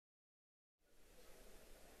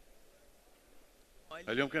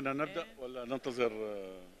هل يمكن أن نبدأ ولا ننتظر؟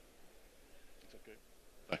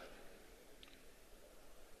 طيب.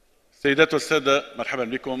 السيدات والسادة، مرحبا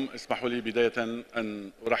بكم. اسمحوا لي بداية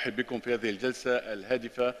أن أرحب بكم في هذه الجلسة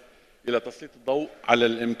الهادفة إلى تسليط الضوء على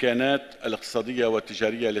الإمكانات الاقتصادية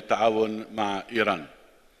والتجارية للتعاون مع إيران.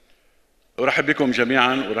 أرحب بكم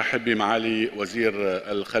جميعا، أرحب بمعالي وزير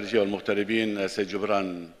الخارجية والمغتربين سيد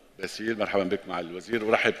جبران باسيل، مرحبا بك معالي الوزير.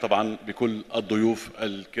 أرحب طبعا بكل الضيوف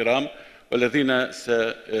الكرام والذين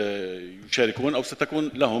سيشاركون أو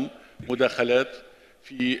ستكون لهم مداخلات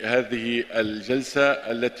في هذه الجلسة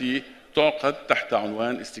التي تعقد تحت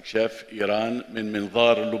عنوان استكشاف إيران من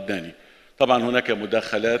منظار لبناني. طبعا هناك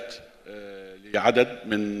مداخلات لعدد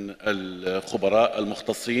من الخبراء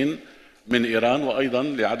المختصين من إيران وأيضا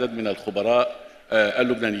لعدد من الخبراء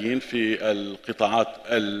اللبنانيين في القطاعات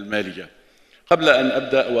المالية. قبل أن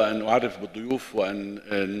أبدأ وأن أعرف بالضيوف وأن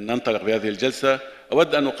ننطلق بهذه الجلسة،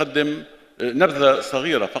 أود أن أقدم نبذة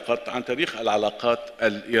صغيرة فقط عن تاريخ العلاقات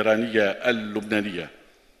الإيرانية اللبنانية.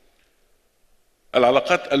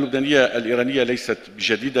 العلاقات اللبنانية الإيرانية ليست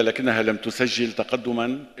بجديدة، لكنها لم تسجل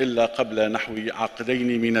تقدما إلا قبل نحو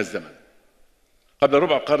عقدين من الزمن. قبل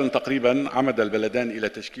ربع قرن تقريبا عمد البلدان إلى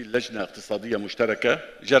تشكيل لجنة اقتصادية مشتركة،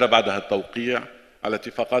 جرى بعدها التوقيع على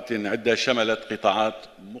اتفاقات عدة شملت قطاعات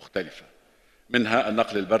مختلفة، منها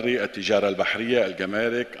النقل البري، التجارة البحرية،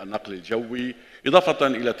 الجمارك، النقل الجوي، إضافة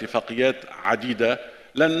إلى اتفاقيات عديدة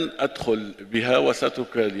لن أدخل بها وسأترك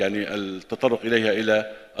التطرق إليها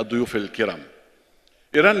إلى الضيوف الكرام.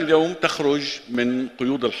 إيران اليوم تخرج من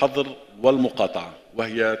قيود الحظر والمقاطعة،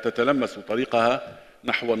 وهي تتلمس طريقها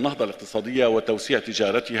نحو النهضة الاقتصادية وتوسيع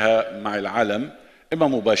تجارتها مع العالم، إما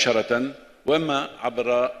مباشرة وإما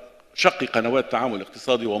عبر شق قنوات تعامل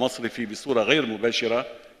اقتصادي ومصرفي بصورة غير مباشرة،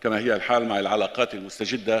 كما هي الحال مع العلاقات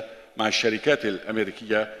المستجدة مع الشركات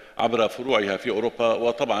الأمريكية عبر فروعها في أوروبا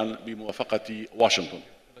وطبعا بموافقة واشنطن.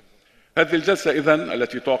 هذه الجلسة إذن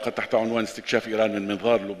التي تعقد تحت عنوان استكشاف إيران من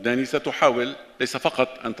منظار لبناني ستحاول ليس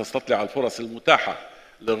فقط أن تستطلع الفرص المتاحة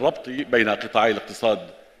للربط بين قطاعي الاقتصاد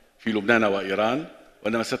في لبنان وإيران،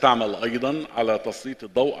 وإنما ستعمل أيضا على تسليط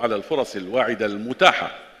الضوء على الفرص الواعدة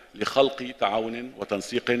المتاحة لخلق تعاون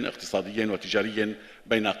وتنسيق اقتصادي وتجاري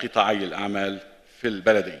بين قطاعي الأعمال في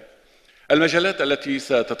البلدين. المجالات التي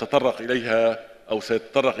سيتطرق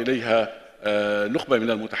إليها نخبة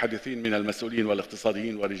من المتحدثين من المسؤولين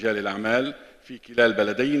والاقتصاديين ورجال الأعمال في كلا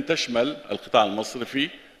البلدين تشمل القطاع المصرفي،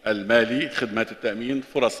 المالي، خدمات التأمين،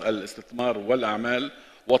 فرص الاستثمار والأعمال،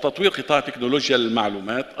 وتطوير قطاع تكنولوجيا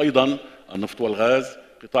المعلومات، أيضا النفط والغاز،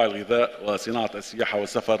 قطاع الغذاء وصناعة السياحة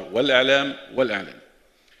والسفر والإعلام والإعلان.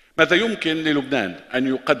 ماذا يمكن للبنان أن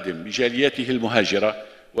يقدم بجالياته المهاجرة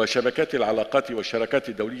وشبكات العلاقات والشراكات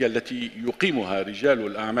الدولية التي يقيمها رجال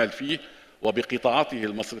الأعمال فيه وبقطاعاته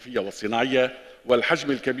المصرفية والصناعية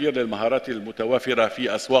والحجم الكبير للمهارات المتوافرة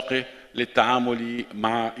في أسواقه للتعامل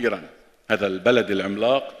مع إيران، هذا البلد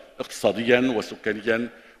العملاق اقتصاديا وسكانيا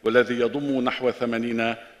والذي يضم نحو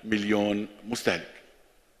 80 مليون مستهلك؟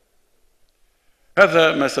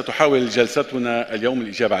 هذا ما ستحاول جلستنا اليوم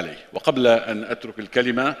الإجابة عليه. وقبل أن أترك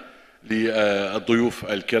الكلمة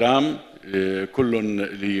للضيوف الكرام كل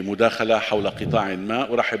لمداخلة حول قطاع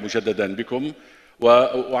ما، أرحب مجددا بكم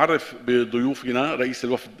وأعرف بضيوفنا رئيس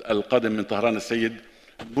الوفد القادم من طهران السيد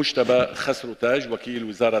مجتبى خسروتاج وكيل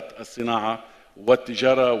وزارة الصناعة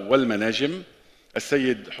والتجارة والمناجم،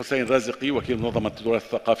 السيد حسين رازقي وكيل منظمة التراث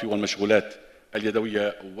الثقافي والمشغولات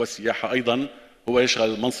اليدوية والسياحة، أيضا هو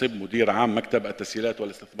يشغل منصب مدير عام مكتب التسهيلات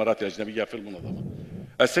والاستثمارات الأجنبية في المنظمة،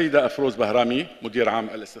 السيدة أفروز بهرامي مدير عام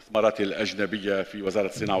الاستثمارات الأجنبية في وزارة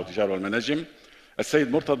الصناعة والتجارة والمناجم،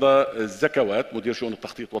 السيد مرتضى الزكوات مدير شؤون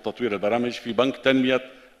التخطيط وتطوير البرامج في بنك تنمية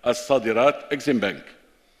الصادرات إكزيم بنك،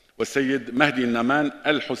 والسيد مهدي النمان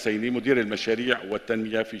الحسيني مدير المشاريع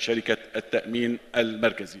والتنمية في شركة التأمين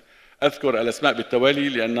المركزي. أذكر الأسماء بالتوالي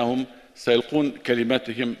لأنهم سيلقون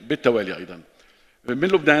كلماتهم بالتوالي. أيضا من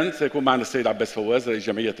لبنان سيكون معنا السيد عباس فواز رئيس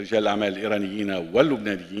جمعية رجال الأعمال الإيرانيين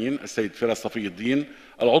واللبنانيين، السيد فراس صفي الدين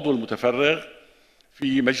العضو المتفرغ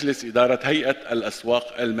في مجلس إدارة هيئة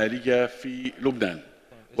الأسواق المالية في لبنان،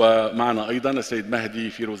 ومعنا أيضا السيد مهدي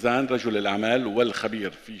فيروزان رجل الأعمال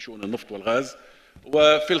والخبير في شؤون النفط والغاز.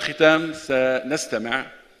 وفي الختام سنستمع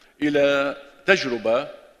إلى تجربة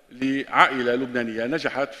لعائلة لبنانية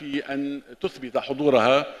نجحت في أن تثبت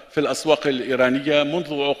حضورها في الأسواق الإيرانية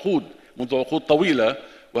منذ عقود طويلة،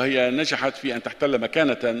 وهي نجحت في أن تحتل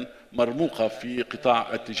مكانة مرموقة في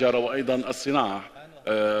قطاع التجارة وأيضا الصناعة.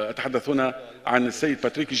 أتحدث هنا عن السيد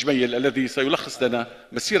باتريك جميل الذي سيلخص لنا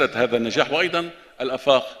مسيرة هذا النجاح وأيضا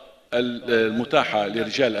الآفاق المتاحة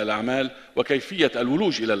لرجال الأعمال وكيفية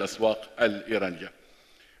الولوج إلى الأسواق الإيرانية.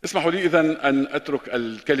 اسمحوا لي إذن أن أترك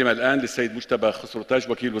الكلمة الآن للسيد مجتبى خسروتاج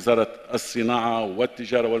وكيل وزارة الصناعة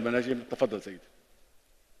والتجارة والمناجم. تفضل سيدي.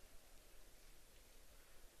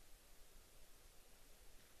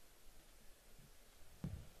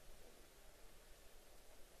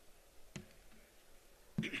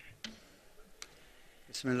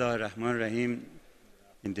 Bismillah ar-Rahman ar-Rahim.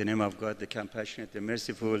 In the name of God, the compassionate, the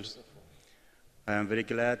merciful, I am very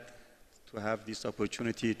glad to have this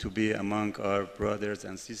opportunity to be among our brothers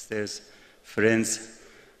and sisters, friends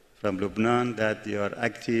from Lebanon, that they are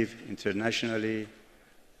active internationally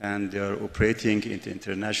and they are operating in the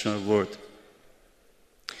international world.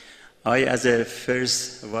 I, as a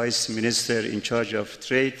first vice minister in charge of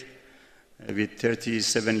trade, with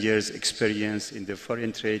 37 years experience in the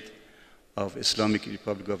foreign trade of Islamic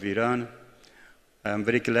Republic of Iran, I am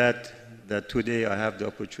very glad that today I have the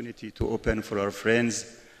opportunity to open for our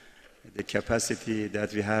friends the capacity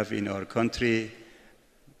that we have in our country,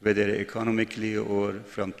 whether economically or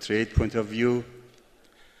from trade point of view,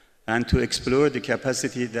 and to explore the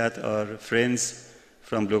capacity that our friends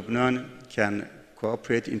from Lebanon can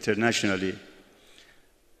cooperate internationally.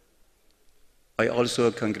 I also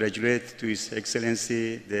congratulate to His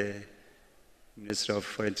Excellency the Minister of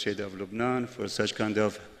Foreign Trade of Lebanon for such kind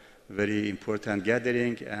of very important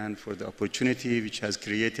gathering and for the opportunity which has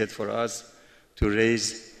created for us to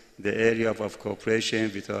raise the area of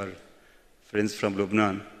cooperation with our friends from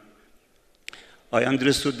Lebanon. I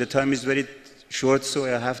understood the time is very short, so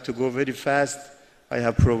I have to go very fast. I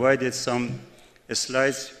have provided some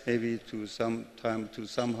slides, maybe to some time to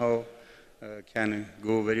somehow can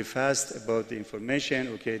go very fast about the information.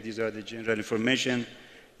 Okay, these are the general information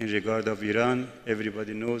in regard of Iran.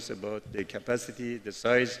 Everybody knows about the capacity, the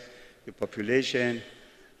size, the population,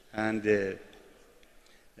 and the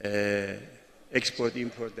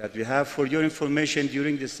export-import that we have. For your information,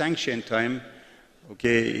 during the sanction time,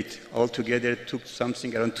 okay, it altogether took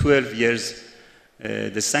something around 12 years,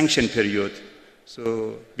 the sanction period.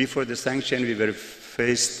 So before the sanction, we were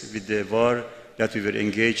faced with the war that we were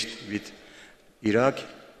engaged with Iraq.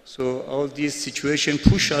 So all these situations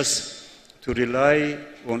push us to rely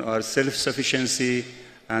on our self-sufficiency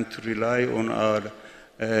and to rely on our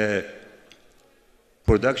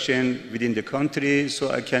production within the country.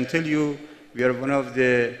 So I can tell you, we are one of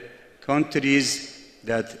the countries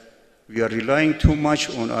that we are relying too much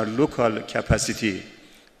on our local capacity.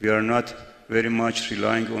 We are not very much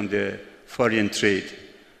relying on the foreign trade.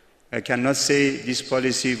 I cannot say this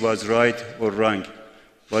policy was right or wrong,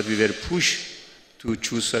 but we were pushed to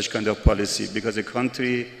choose such kind of policy because a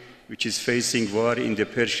country which is facing war in the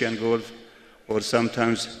Persian Gulf or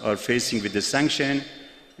sometimes are facing with the sanction,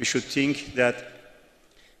 we should think that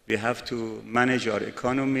we have to manage our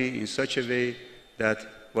economy in such a way that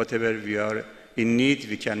whatever we are in need,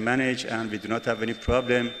 we can manage, and we do not have any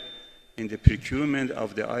problem in the procurement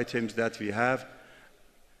of the items that we have.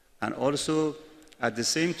 And also, at the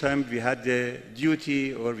same time, we had the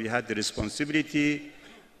duty or we had the responsibility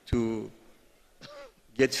to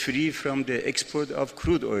get free from the export of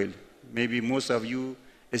crude oil. Maybe most of you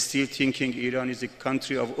are still thinking Iran is a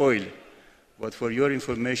country of oil. But for your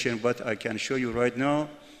information, what I can show you right now,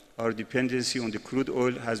 our dependency on the crude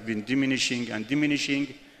oil has been diminishing and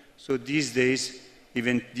diminishing. So these days,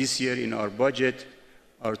 even this year in our budget,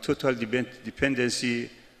 our total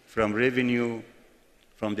dependency from revenue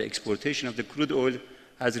from the exportation of the crude oil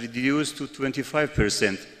has reduced to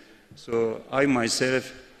 25%. So I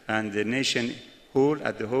myself and the nation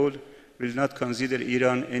at the whole will not consider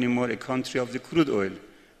Iran anymore a country of the crude oil.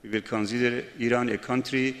 We will consider Iran a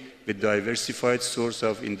country with diversified source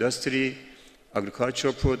of industry,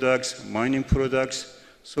 agricultural products, mining products.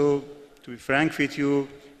 So to be frank with you,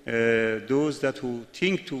 those that who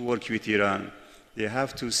think to work with Iran, they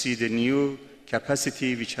have to see the new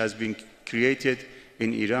capacity which has been created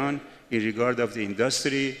in Iran in regard of the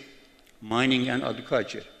industry, mining and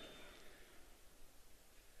agriculture.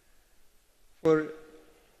 For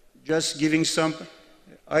just giving some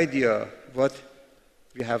idea what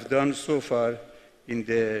we have done so far in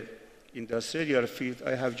the industrial field,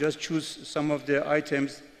 I have just chosen some of the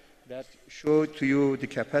items that show to you the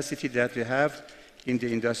capacity that we have in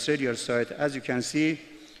the industrial side. As you can see,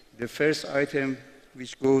 the first item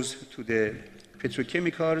which goes to the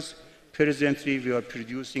petrochemicals, presently we are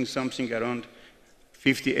producing something around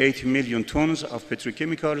 58 million tons of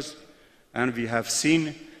petrochemicals, and we have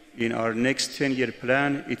seen in our next 10-year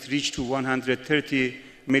plan, it reached to 130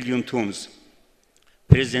 million tons.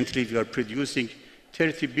 Presently, we are producing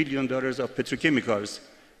 $30 billion of petrochemicals,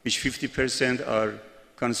 which 50% are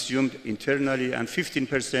consumed internally and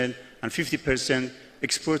 15% and 50%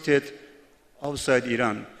 exported outside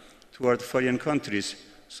Iran toward foreign countries.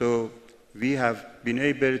 So we have been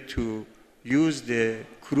able to use the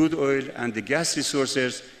crude oil and the gas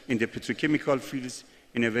resources in the petrochemical fields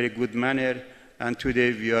in a very good manner. And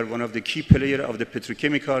today we are one of the key players of the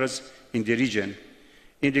petrochemicals in the region.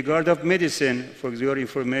 In regard of medicine, for your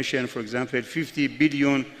information, for example, 50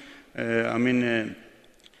 billion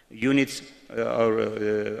units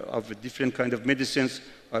of different kind of medicines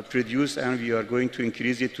are produced, and we are going to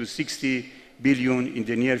increase it to 60 billion in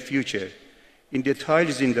the near future. In the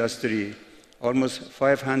tiles industry, almost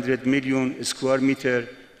 500 million square meter,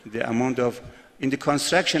 the amount of, in the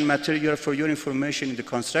construction material, for your information, in the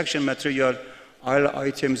construction material, all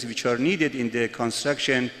items which are needed in the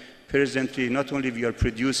construction, presently, not only we are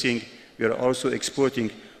producing, we are also exporting.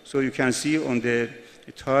 So you can see on the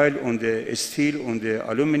tile, on the steel, on the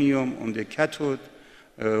aluminum, on the cathode,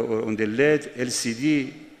 or on the LED,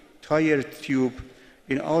 LCD, tire tube,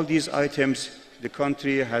 in all these items, the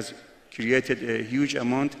country has created a huge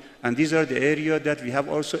amount, and these are the areas that we have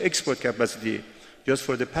also export capacity. Just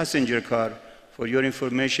for the passenger car, for your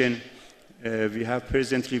information, we have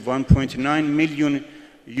presently 1.9 million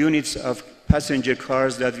units of passenger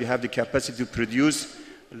cars that we have the capacity to produce.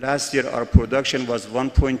 Last year, our production was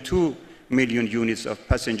 1.2 million units of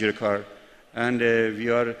passenger car, and we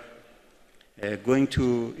are going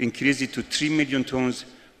to increase it to 3 million tons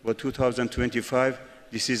by 2025.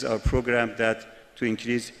 This is our program that to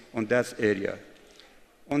increase on that area.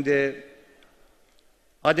 On the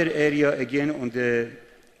other area, again, on the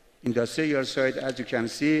industrial side, as you can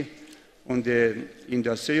see, on the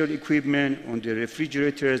industrial equipment, on the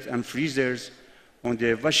refrigerators and freezers, on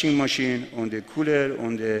the washing machine, on the cooler,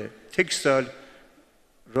 on the textile,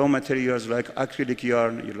 raw materials like acrylic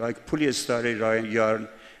yarn, like polyester yarn,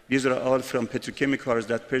 these are all from petrochemicals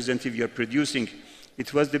that presently we are producing.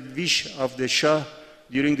 It was the wish of the Shah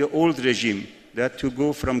during the old regime that to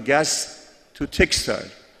go from gas to textile.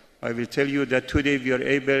 I will tell you that today we are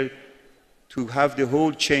able to have the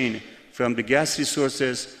whole chain from the gas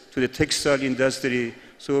resources to the textile industry.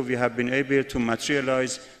 So we have been able to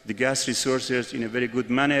materialize the gas resources in a very good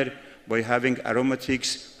manner by having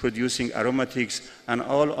aromatics, producing aromatics, and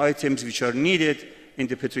all items which are needed in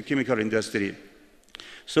the petrochemical industry.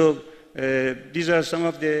 So these are some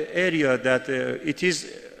of the areas that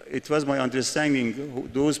it was my understanding,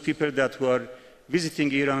 those people that who are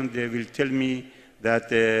visiting Iran, they will tell me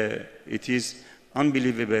that it is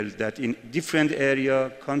unbelievable that in different area,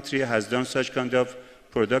 country has done such kind of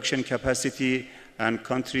production capacity, and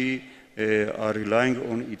country are relying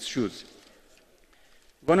on its shoes.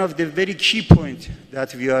 One of the very key points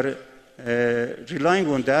that we are relying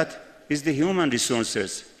on that is the human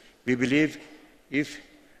resources. We believe if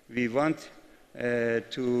we want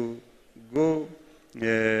to go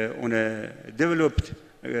on a developed,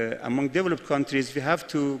 among developed countries, we have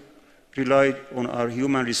to rely on our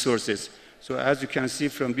human resources. So as you can see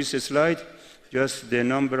from this slide, just the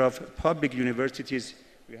number of public universities,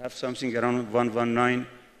 we have something around 119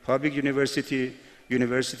 public university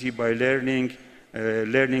by learning,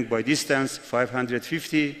 learning by distance,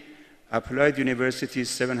 550, applied universities,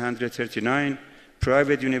 739,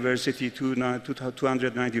 private university,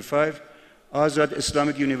 295, Azad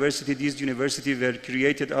Islamic University, these universities were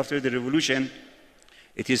created after the revolution.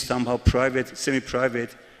 It is somehow private,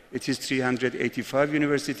 semi-private. It is 385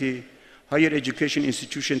 university, higher education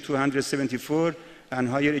institution 274, and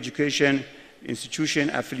higher education institution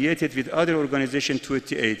affiliated with other organizations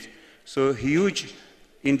 28. So huge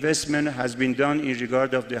investment has been done in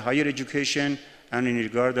regard of the higher education and in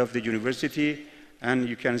regard of the university. And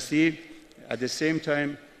you can see at the same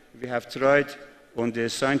time, we have tried on the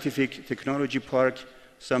scientific technology park,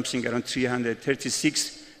 something around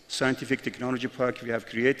 336 scientific technology park we have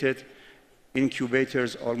created,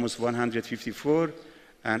 incubators almost 154,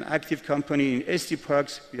 and active company in ST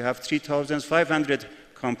parks, we have 3,500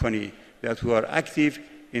 company that who are active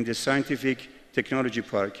in the scientific technology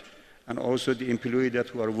park. And also the employees that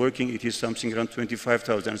who are working, it is something around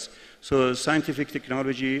 25,000. So scientific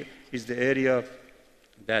technology is the area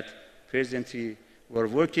that presently we're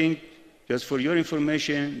working. Just for your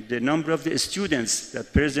information, the number of the students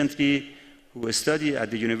that presently who study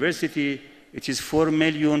at the university, it is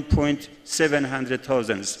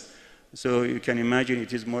 4,700,000. So you can imagine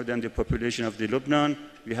it is more than the population of the Lebanon.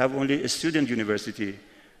 We have only a student university.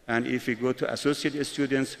 And if we go to associate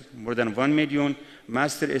students, more than 1 million,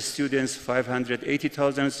 master students,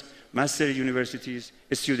 580,000, master universities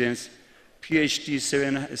students, PhD,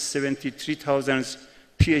 73,000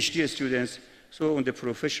 PhD students. So on the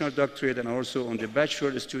professional doctorate and also on the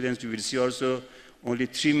bachelor students, you will see also only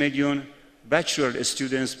 3 million bachelor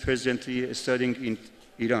students presently studying in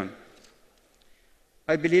Iran.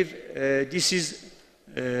 I believe this is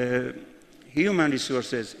human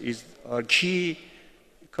resources is our key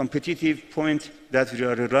competitive point that we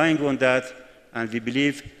are relying on that, and we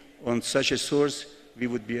believe on such a source we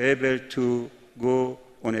would be able to go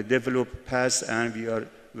on a developed path, and we are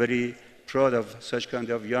very proud of such kind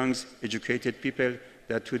of young, educated people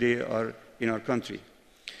that today are in our country.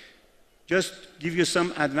 Just give you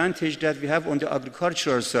some advantage that we have on the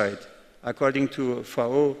agricultural side. According to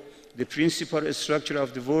FAO, the principal structure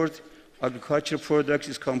of the world, agricultural products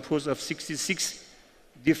is composed of 66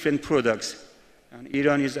 different products. And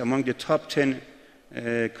Iran is among the top 10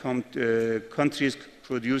 countries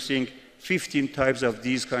producing 15 types of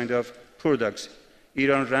these kind of products.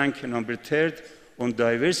 Iran ranked number 3rd on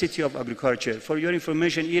diversity of agriculture. For your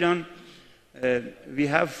information, Iran, we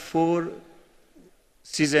have four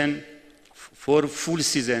full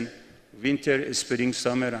season, winter, spring,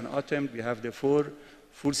 summer, and autumn. We have the 4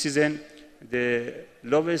 full season. The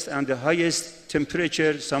lowest and the highest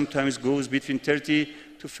temperature sometimes goes between 30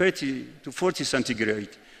 to 40 centigrade.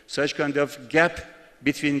 Such kind of gap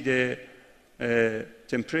between the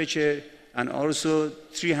temperature and also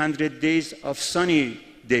 300 days of sunny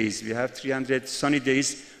days. We have 300 sunny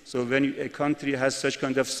days. So when a country has such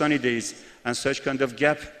kind of sunny days and such kind of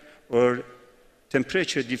gap or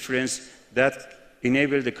temperature difference, that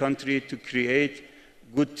enable the country to create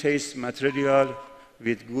good taste material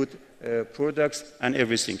with good products and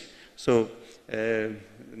everything. So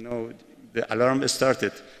no, the alarm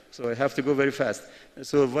started, so I have to go very fast.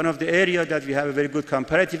 So one of the areas that we have a very good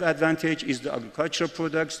comparative advantage is the agricultural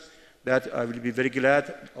products, that I will be very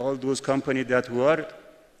glad all those companies that who are.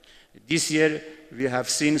 This year we have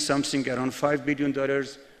seen something around $5 billion.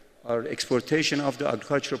 Our exportation of the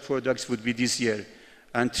agricultural products would be this year.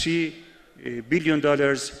 And $3 billion,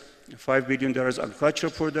 $5 billion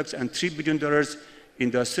agricultural products and $3 billion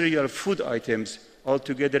industrial food items.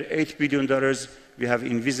 Altogether $8 billion we have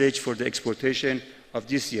envisaged for the exportation of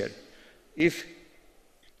this year. If,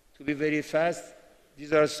 to be very fast,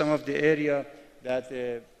 these are some of the areas that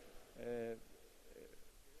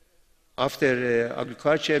after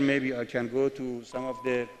agriculture, maybe I can go to some of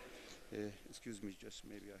the, excuse me, just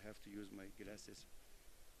maybe I have to use my glasses.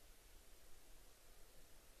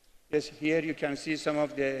 Yes, here you can see some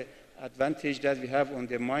of the advantage that we have on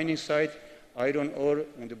the mining side, iron ore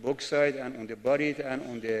on the bauxite and on the bauxite and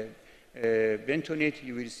on the bentonite,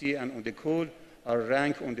 you will see, and on the coal, our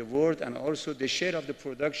rank on the world, and also the share of the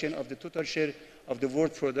production, of the total share of the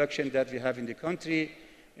world production that we have in the country.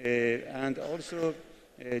 And also,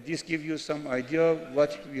 this gives you some idea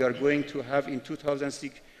what we are going to have in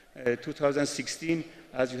 2016,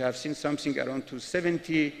 as you have seen something around to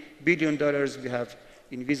 $70 billion we have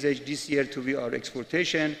envisaged this year to be our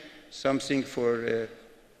exportation, something for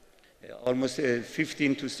almost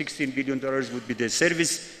 $15 to $16 billion would be the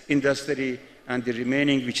service industry, and the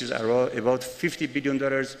remaining, which is about $50 billion,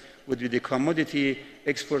 would be the commodity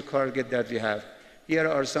export target that we have. Here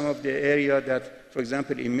are some of the areas that, for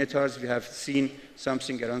example, in metals, we have seen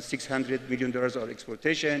something around $600 million of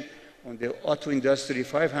exportation. On the auto industry,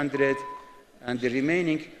 500, and the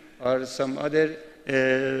remaining are some other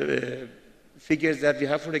figures that we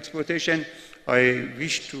have for exportation. I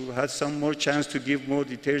wish to have some more chance to give more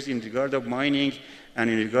details in regard of mining and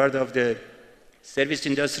in regard of the service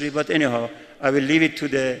industry, but anyhow, I will leave it to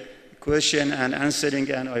the question and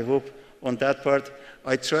answering, and I hope on that part.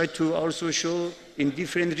 I try to also show in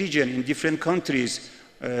different regions, in different countries,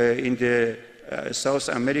 in the South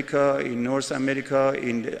America, in North America,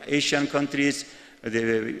 in the Asian countries,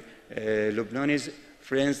 the Lebanese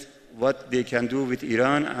friends, what they can do with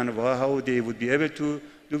Iran and how they would be able to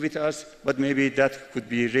do with us, but maybe that could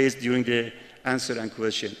be raised during the answer and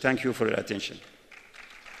question. Thank you for your attention.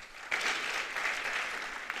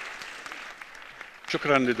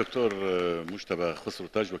 شكرا للدكتور مجتبى خسرو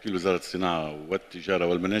تاج وكيل وزارة الصناعة والتجارة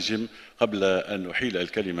والمناجم. قبل أن أحيل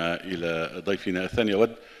الكلمة إلى ضيفنا الثاني،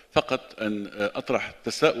 أود فقط أن أطرح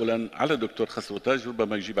تساؤلا على الدكتور خسرو تاج،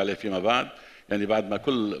 ربما يجيب عليه فيما بعد، يعني بعد ما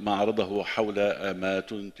كل ما عرضه حول ما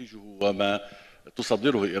تنتجه وما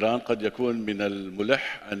تصدره إيران، قد يكون من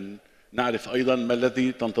الملح أن نعرف أيضا ما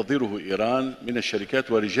الذي تنتظره إيران من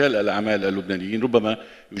الشركات ورجال الأعمال اللبنانيين. ربما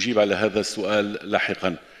يجيب على هذا السؤال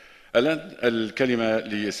لاحقا. الآن الكلمة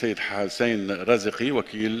للسيد حسين رازقي،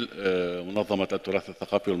 وكيل منظمة التراث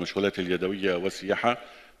الثقافي والمشغولات اليدوية والسياحة،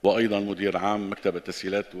 وأيضا مدير عام مكتب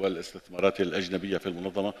التسهيلات والاستثمارات الأجنبية في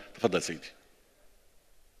المنظمة. تفضل سيدي.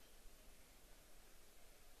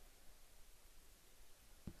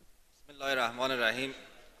 بسم الله الرحمن الرحیم.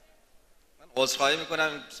 من عذرخواهی میکنم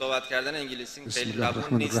صحبت کردن انگلیسی بسم خیلی الله روون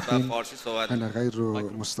الرحمن نیست و الرحيم. فارسی صحبت أنا غير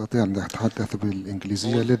مستطيع أن أتحدث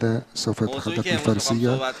بالإنجليزية، موضوع- لذا سوف موضوعی أتحدث که امروز میخوام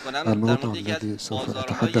بالفارسية. صحبت کنم در الموضوع مورد یکی از الذي سوف بازارهای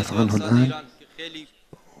أتحدث عنه اقتصاد الآن ایران که خیلی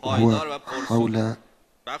هو پایدار و پرسوده، حول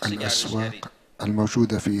بخش گردشگری. الأسواق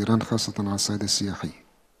الموجودة في إيران خاصة على الصعيد السياحي.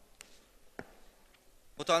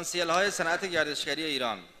 پتانسیل های صنعت گردشگری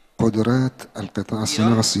ایران. قدرات القطاع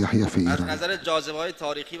الصناعة السياحية في از إيران. نظر جاذبه های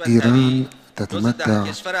تاریخی و إيران طبیعی جز 10 تتمتع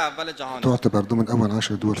کشور اول جهان. تعتبر ضمن أول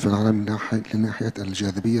 10 دول في العالم من ناحية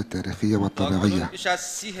الجاذبية التاريخية والطبيعية، بیش از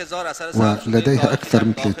 30,000 اثر ثبت شده ولديها تاریخی أكثر در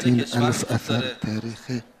من داخل 30,000 کشور وجود أثر داره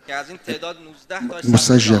تاريخي که از این تعداد 19 تاش ثبت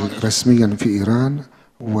مسجل جهانی شده. رسميا في إيران،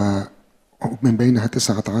 ومن بينها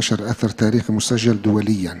 19 أثر تاريخي مسجل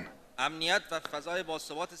دوليا. امنیت و فضای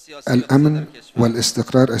باثبات سیاسی الأمن در کشور.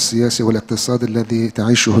 والاستقرار السياسي والاقتصادي الذي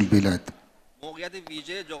تعيشه البلاد. موقعیت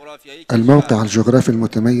ویژه جغرافیایی الموقع کشور. الجغرافي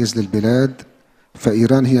المتميز للبلاد،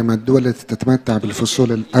 فإيران هي من الدول التي تتمتع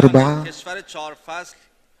بالفصول الأربعة، کشور 4 فصل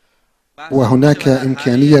وهناك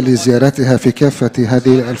إمكانية لزيارتها في كافة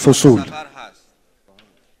هذه الفصول.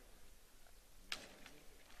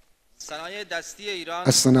 صنایع دستی ایران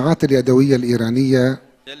الصناعات اليدوية الإيرانية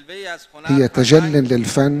جلوه‌ای از هنر، هي تجل فرهنگ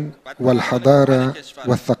للفن والحضارة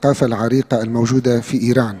والثقافة العريقة الموجودة في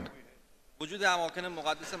إيران. وجود اماکن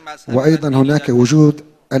مقدس مذهبی وأيضا و هناك دینی وجود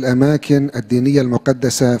الأماكن الدينية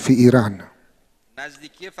المقدسة في إيران،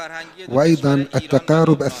 نزدیکی فرهنگی دو وأيضا کشور ایران و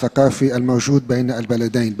التقارب لبنان. الثقافي الموجود بين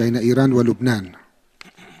البلدين، بين إيران ولبنان.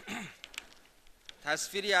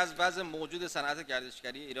 تصویری از وضع موجود صنعت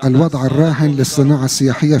گردشگری ایران الوضع در سال الراهن 2000 للصناعة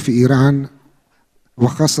السياحية في إيران،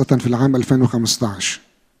 وخاصة في العام 2015،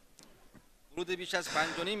 ورود بیش از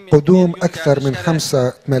 5.5 میلیون قدوم أكثر من گردشگر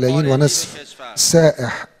 5 ملايين خارجی ونصف به کشور.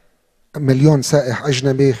 سائح، مليون سائح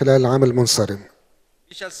أجنبي خلال العام المنصرم.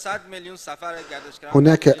 بیش از 100 میلیون سفر گردشگران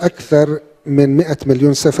هناك داخلی أكثر من 100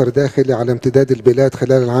 مليون سفر داخلي على امتداد البلاد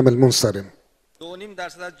خلال العام المنصرم.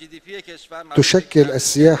 2.5% از GDP کشور مربوط به تشكل گردشگری.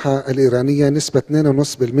 السياحة الإيرانية نسبة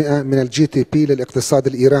 2.5% من الجي تي بي للاقتصاد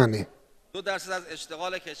الإيراني، 2% از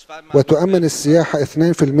اشتغال کشور مربوط به وتؤمن السياحة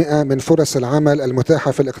 2% من فرص العمل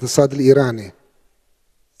المتاحة في الاقتصاد الإيراني.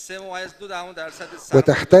 3.2%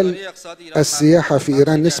 وتحتل اقتصاد ایران السياحة في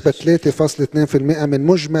إيران نسبة 3.2% من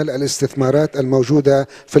مجمل الاستثمارات الموجودة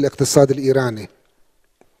في الاقتصاد الإيراني.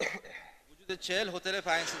 وجود 40 هتل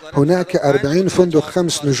 5 ستاره، هناك 105 40 هتل فندق 4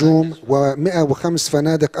 5 ستاره نجوم در کشور. و105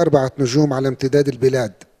 فنادق 4 نجوم على امتداد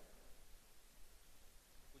البلاد.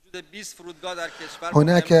 وجود 20 فرودگاه در کشور،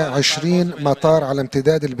 هناك مهمات 20 پرواز مطار بین‌المللی. على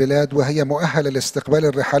امتداد البلاد، وهي مؤهلة لاستقبال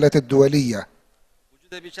الرحلات الدولية.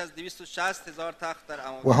 وجود بیش از 260,000 تخت در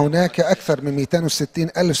اماکن وهناك مختلف. أكثر من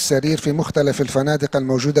 260 ألف سرير في مختلف الفنادق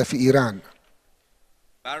الموجودة في إيران.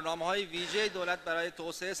 برنامه‌های ویژه دولت برای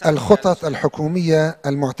توسعه صنعت الخطط گردشگری. الحكومية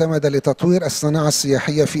المعتمدة لتطوير الصناعة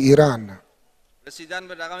السياحية في إيران، رسیدن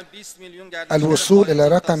به رقم 20 میلیون گردشگر الوصول خارجی إلى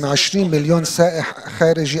تا رقم سال 20 مليون 2030. سائح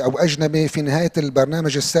خارجي أو أجنبي في نهاية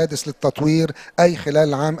البرنامج السادس للتطوير، أي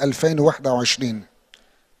خلال العام 2021.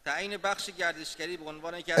 تعیین بخش گردشگری به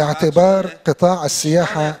عنوان یکی از اعتبار بخش‌های قطاع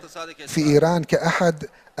السياحة اقتصاد کشور. في إيران كأحد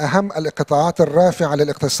أهم القطاعات الرافعة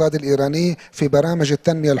للاقتصاد الإيراني في برامج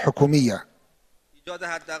التنمية الحكومية، ایجاد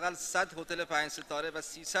حداقل 100 هتل 5 ستاره و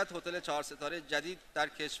 300 هتل 4 ستاره جدید در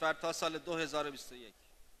کشور تا سال 2021.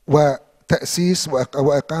 وتأسيس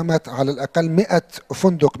وإقامة على الأقل 100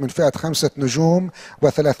 فندق من فئة 5 نجوم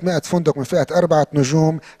و300 فندق من فئة 4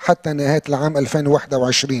 نجوم حتى نهاية العام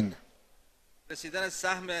 2021. رسیدن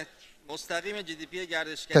سهم مستقیم GDP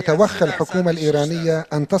گردشگری از تتوخى 3% الحكومة به 6%. الإيرانية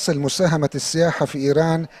أن تصل مساهمة السياحة في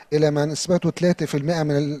إيران إلى ما نسبته 3%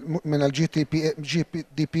 من الجي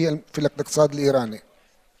دي بي في الاقتصاد الإيراني.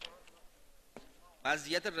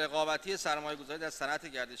 مزیت رقابتی سرمایه‌گذاری در صنعت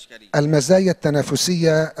گردشگری. المزايا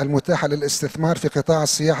التنافسية المتاحة للاستثمار في قطاع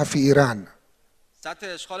السياحة في إيران. سطح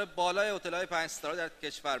اشغال بالای هتل‌های 5 ستاره در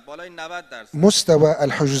کشور بالای 90%. مستوى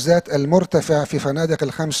الحجوزات المرتفع في فنادق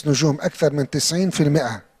ال5 نجوم أكثر من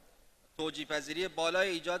 90%. توجیه‌پذیری بالای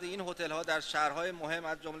ایجاد این هتل‌ها در شهرهای مهم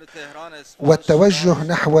از جمله تهران، اصفهان، والتوجه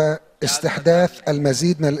نحو استحداث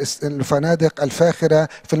المزيد من الفنادق الفاخرة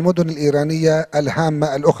في المدن الإيرانية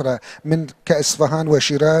الهامة الأخرى من كإصفهان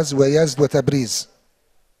وشيراز ويزد وتبريز.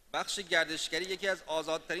 بخش گردشگری یکی از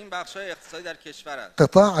آزادترین بخش‌های اقتصادی در کشور است.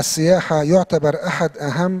 قطاع السياحة يعتبر أحد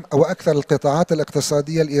أهم أو أكثر القطاعات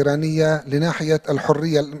الاقتصادية الإيرانية لناحية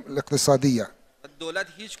الحرية الاقتصادية، دولت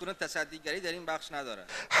هیچ گونه تصدیگری در این بخش ندارد.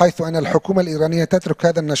 حيث أن الحكومة الإيرانية تترك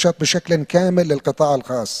هذا النشاط بشكل كامل للقطاع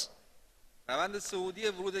الخاص. روند صعودی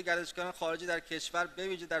ورود گردشگران خارجی در کشور به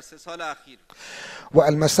ویژه در 3 سال اخیر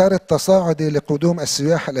والمسار التصاعدي لقدوم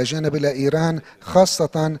السياح الأجانب إلى إيران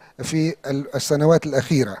خاصة في السنوات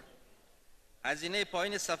الأخيرة هزینه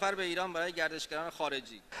پایین سفر به ایران برای گردشگران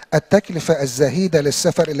خارجی. التكلفة الزهيدة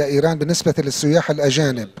للسفر إلى إيران بالنسبة للسياح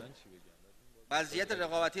الأجانب. مزیت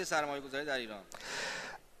رقابتی سرمایه‌گذاری در ایران.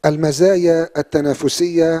 المزايا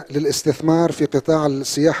التنافسية للاستثمار في قطاع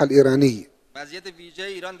السياحة الإيراني. مزیت ویژه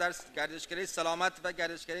ایران در گردشگری سلامت و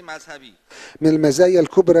گردشگری مذهبی. من المزايا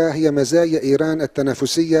الكبرى هي مزايا إيران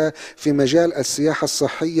التنافسية في مجال السياحة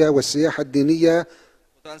الصحية والسياحة الدينية.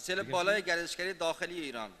 پتانسیل بالای گردشگری داخلی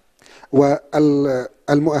ایران.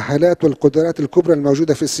 والمؤهلات والقدرات الكبرى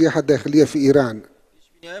الموجودة في السياحة الداخلية في إيران.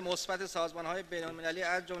 پیش‌بینی‌های مثبت سازمان‌های بین‌المللی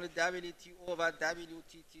از جمله WTO و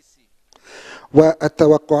WTTC.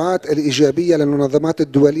 والتوقعات الإيجابية للمنظمات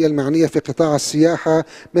الدولية المعنية في قطاع السياحة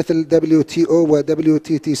مثل WTO و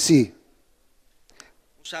WTTC.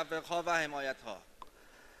 مشوق‌ها و حمایت‌ها.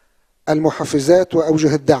 المحفزات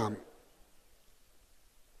وأوجه الدعم.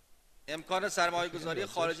 امکان سرمایه‌گذاری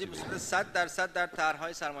خارجی به صورت 100% در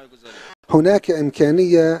طرح‌های سرمایه‌گذاری. هناك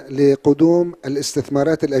إمكانية لقدوم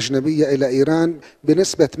الاستثمارات الأجنبية إلى إيران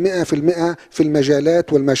بنسبة 100% في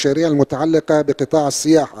المجالات والمشاريع المتعلقة بقطاع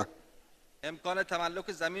السياحة. امکان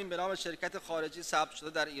تملک زمین به نام شرکت خارجی ثبت شده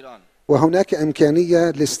در ایران. وهناك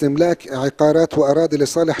إمكانية لاستملاك عقارات وأراضي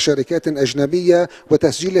لصالح شركات أجنبية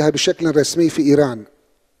وتسجيلها بشكل رسمي في إيران.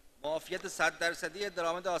 معافیت 100%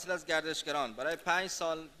 درآمد حاصل از گردشگران برای 5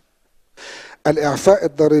 سال. الإعفاء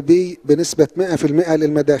الضريبي بنسبة 100%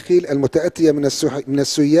 للمداخيل المتأتية من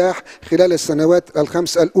السياح خلال السنوات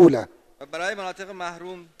الخمس الأولى. برای مناطق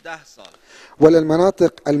محروم 10 سال.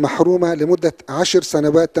 وللمناطق المحرومة لمدة 10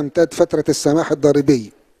 سنوات تمتد فترة السماح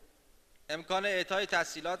الضريبي. امکان اعطای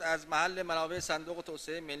تسهیلات از محل منابع صندوق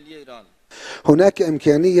توسعه ملی ایران. هناك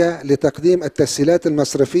إمكانية لتقديم التسهيلات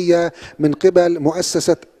المصرفية من قبل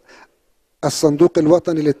مؤسسة الصندوق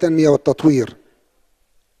الوطني للتنمية والتطوير.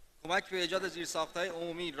 کمک به ایجاد زیرساخت‌های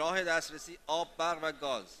عمومی، راه دسترسی، آب، برق و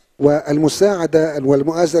گاز. والمساعدة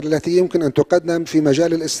والمؤازرة التي يمكن أن تقدم في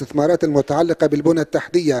مجال الاستثمارات المتعلقة بالبنى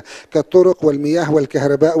التحتية كالطرق والمياه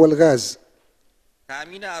والكهرباء والغاز.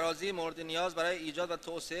 تأمین اراضی مورد نیاز برای ایجاد و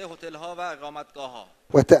توسعه هتل‌ها و اقامتگاه‌ها.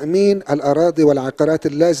 وتأمين الأراضي والعقارات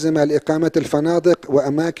اللازمة لإقامة الفنادق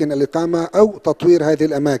وأماكن الإقامة أو تطوير هذه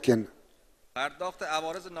الأماكن. پرداخت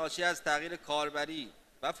عوارض ناشی از تغییر کاربری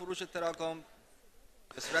و فروش تراکم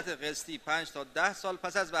به صورت قسطی 5 تا 10 سال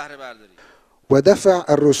پس از بهره برداری. ودفع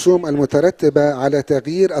الرسوم المترتبة على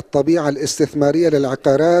تغيير الطبيعة الاستثمارية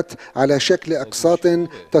للعقارات على شكل أقساط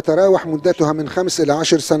تتراوح مدتها من 5 إلى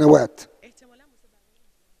 10 سنوات.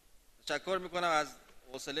 تشکر می‌کنم از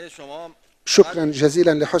حوصله شما. شكرا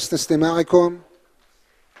جزيلا لحسن استماعكم.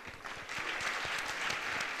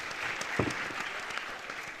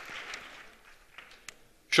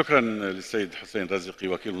 شكرا للسيد حسين رزقي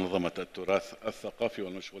وكيل منظمة التراث الثقافي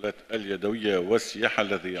والمشغولات اليدوية والسياحة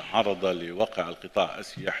الذي عرض لواقع القطاع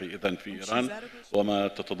السياحي إذن في إيران وما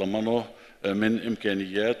تتضمنه من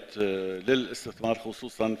إمكانيات للاستثمار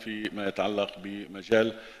خصوصا فيما يتعلق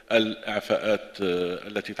بمجال الإعفاءات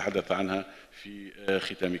التي تحدث عنها في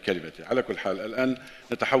ختام كلمته. على كل حال الآن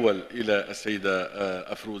نتحول إلى السيدة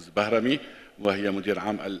أفروز بهرمي وهي مدير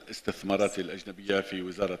عام الاستثمارات الأجنبية في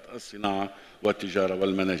وزارة الصناعة والتجارة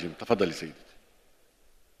والمناجم. تفضلي سيدتي.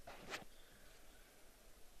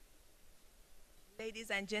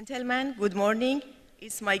 Ladies and gentlemen, good morning.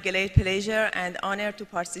 It's my great pleasure and honor to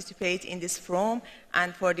participate in this forum and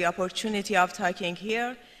for the opportunity of talking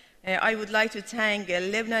here. I would like to thank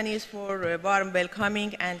Lebanese for warm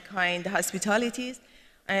welcoming and kind hospitalities.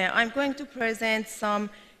 I'm going to present some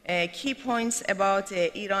key points about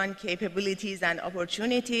Iran capabilities and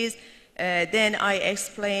opportunities. Then I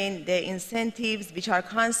explain the incentives which are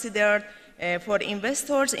considered for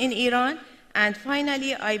investors in Iran. And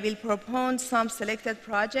finally, I will propose some selected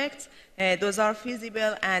projects. Those are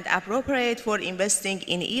feasible and appropriate for investing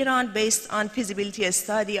in Iran based on feasibility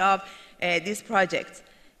study of this project.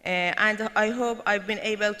 And I hope I've been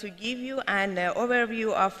able to give you an overview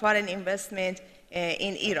of foreign investment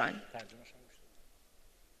in Iran.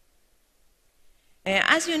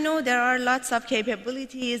 As you know, there are lots of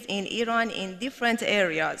capabilities in Iran in different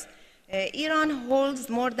areas. Iran holds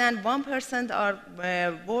more than 1% of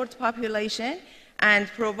world population and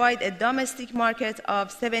provide a domestic market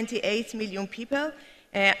of 78 million people,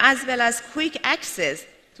 as well as quick access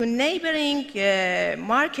to neighboring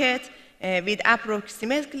market with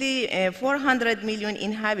approximately 400 million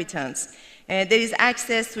inhabitants. There is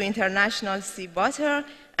access to international sea water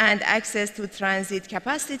and access to transit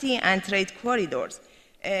capacity and trade corridors.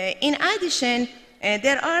 In addition,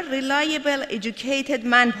 there are reliable, educated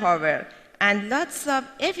manpower and lots of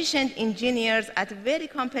efficient engineers at very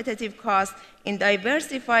competitive cost in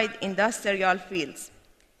diversified industrial fields.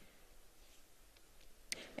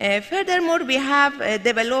 Furthermore, we have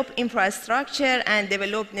developed infrastructure and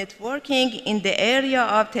developed networking in the area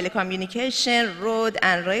of telecommunication, road,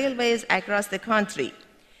 and railways across the country.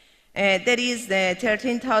 There is the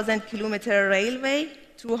 13,000 kilometer railway,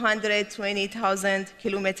 220,000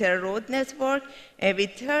 kilometer road network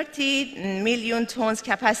with 30 million tons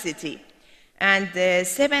capacity, and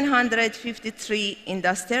 753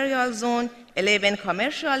 industrial zone, 11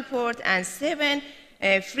 commercial port, and 7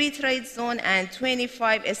 free trade zone, and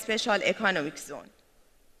 25 special economic zone.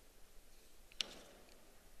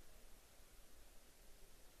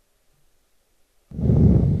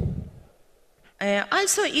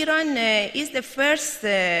 Also, Iran is the first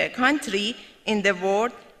country in the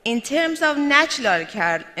world in terms of natural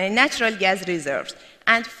gas reserves,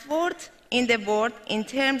 and fourth in the world in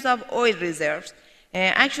terms of oil reserves.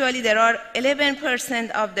 Actually, there are 11%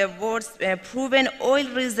 of the world's proven oil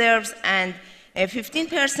reserves and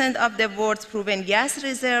 15% of the world's proven gas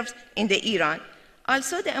reserves in Iran.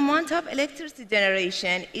 Also, the amount of electricity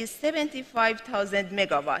generation is 75,000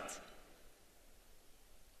 megawatts.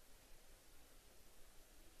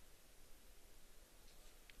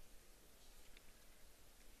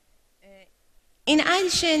 In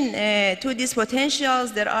addition to these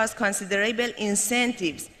potentials, there are considerable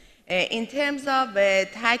incentives in terms of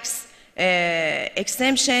tax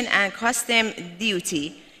exemption and custom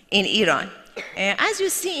duty in Iran. As you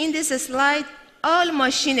see in this slide, all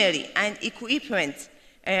machinery and equipment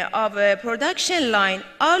of a production line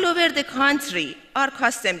all over the country are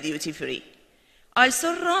custom duty free.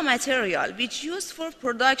 Also, raw material which used for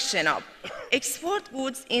production of export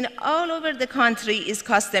goods in all over the country is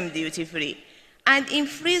custom duty free. And in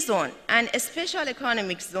free zone and special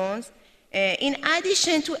economic zones, in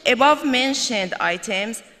addition to above mentioned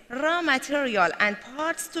items, raw material and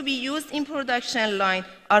parts to be used in production line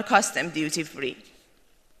are custom duty free.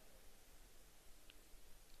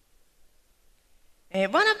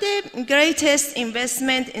 One of the greatest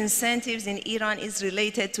investment incentives in Iran is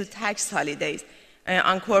related to tax holidays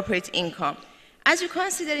on corporate income. As you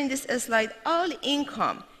consider in this slide, all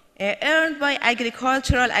income earned by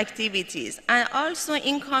agricultural activities and also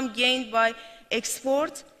income gained by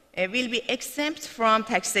export will be exempt from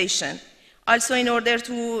taxation. Also, in order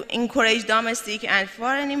to encourage domestic and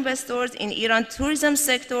foreign investors in Iran tourism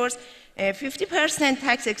sectors, 50%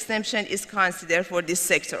 tax exemption is considered for this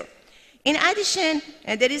sector. In addition,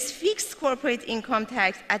 there is fixed corporate income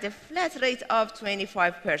tax at a flat rate of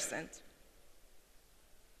 25%.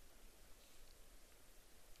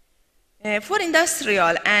 For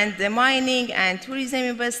industrial and mining and tourism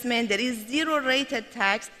investment, there is zero rated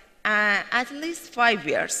tax at least 5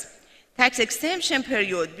 years. Tax exemption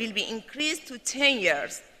period will be increased to 10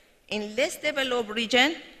 years in less developed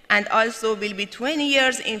region and also will be 20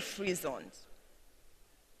 years in free zones.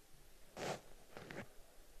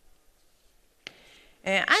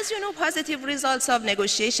 As you know, positive results of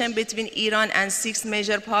negotiation between Iran and 6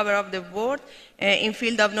 major powers of the world in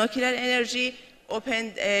field of nuclear energy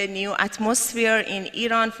opened a new atmosphere in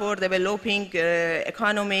Iran for developing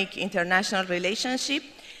economic international relationship.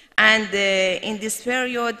 And in this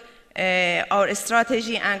period, our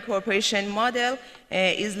strategy and cooperation model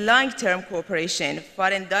is long-term cooperation,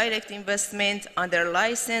 foreign direct investment under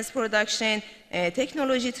license production,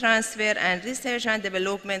 technology transfer, and research and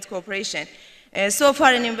development cooperation. So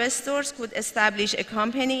foreign investors could establish a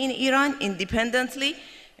company in Iran independently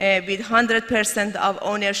with 100% of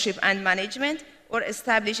ownership and management, or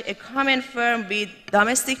establish a common firm with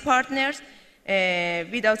domestic partners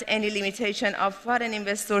without any limitation of foreign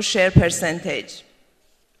investor share percentage.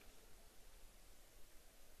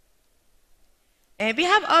 We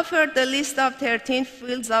have offered the list of 13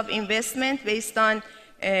 fields of investment based on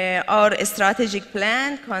our strategic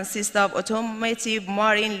plan, consists of automotive,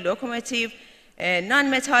 marine, locomotive,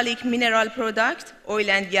 non-metallic mineral product, oil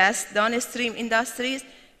and gas, downstream industries,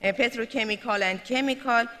 petrochemical and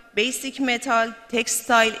chemical, basic metal,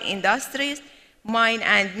 textile industries, mine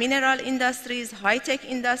and mineral industries, high-tech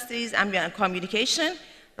industries, and communication,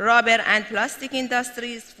 rubber and plastic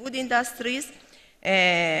industries, food industries,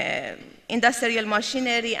 industrial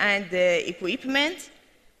machinery and equipment,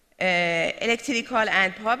 electrical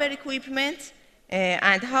and power equipment,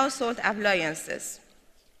 and household appliances.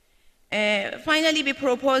 Finally, we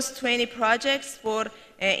proposed 20 projects for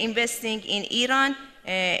investing in Iran.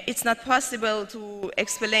 It's not possible to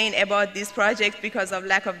explain about this project because of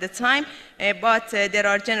lack of the time, but there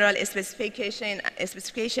are general specification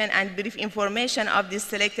and brief information of this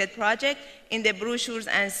selected project in the brochures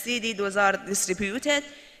and CD. Those are distributed.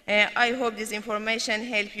 I hope this information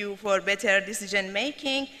help you for better decision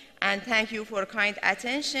making And thank you for kind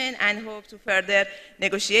attention and hope to further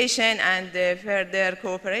negotiation and further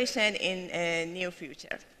cooperation in near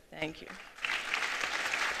future. Thank you.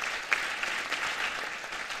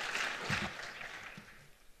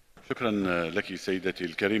 شكرا لك سيدتي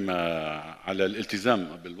الكريمة على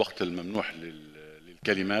الالتزام بالوقت الممنوح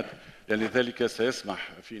للكلمات، لأن ذلك سيسمح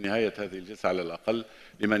في نهاية هذه الجلسة على الأقل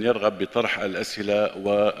لمن يرغب بطرح الأسئلة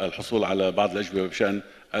والحصول على بعض الأجوبة بشأن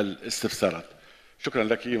الاستفسارات. شكرا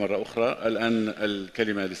لك مرة أخرى. الآن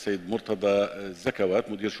الكلمة للسيد مرتضى زكوات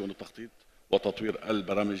مدير شؤون التخطيط وتطوير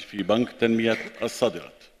البرامج في بنك تنمية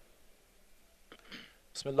الصادرات.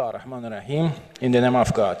 بسم الله الرحمن الرحيم. In the name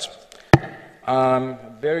of God. I'm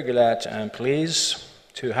very glad and pleased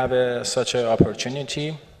to have such an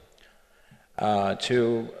opportunity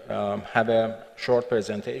to have a short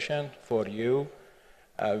presentation for you,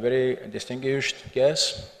 a very distinguished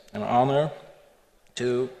guest, an honor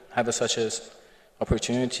to have such an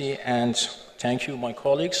opportunity, and thank you, my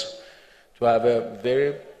colleagues, to have a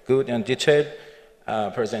very good and detailed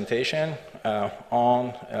presentation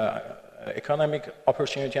on economic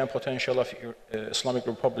opportunity and potential of Islamic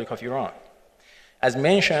Republic of Iran. As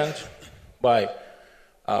mentioned by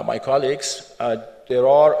my colleagues, there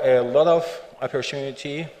are a lot of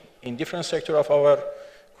opportunity in different sectors of our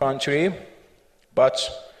country, but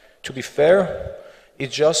to be fair,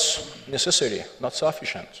 it's just necessary, not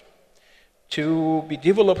sufficient. To be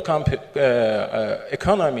developed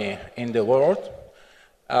economy in the world,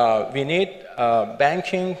 we need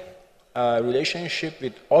banking relationship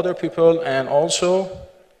with other people and also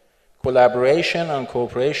collaboration and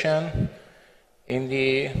cooperation in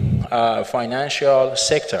the financial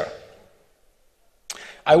sector.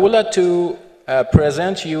 I would like to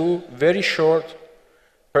present you a very short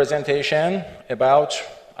presentation about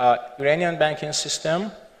Iranian banking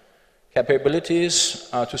system capabilities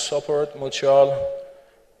to support mutual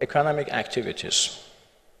economic activities.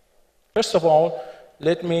 First of all,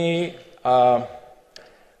 let me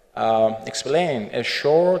explain a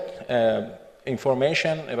short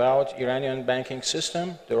information about Iranian banking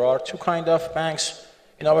system. There are two kinds of banks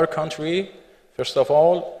in our country. First of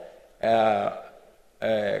all,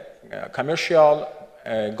 commercial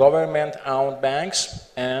government-owned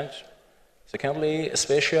banks, and secondly,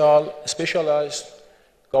 specialized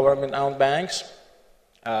government-owned banks.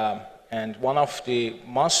 And one of the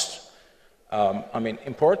most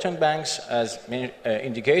important banks, as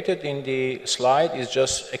indicated in the slide, is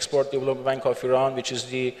just Export Development Bank of Iran, which is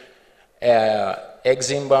the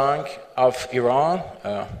Exim Bank of Iran.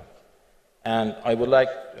 And I would like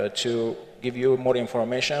to give you more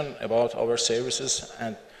information about our services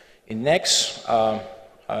and in next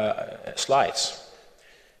slides.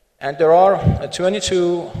 And there are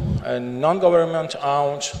 22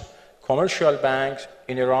 non-government-owned commercial banks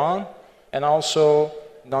in Iran and also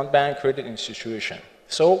non-bank credit institutions.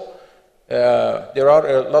 So there are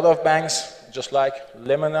a lot of banks, just like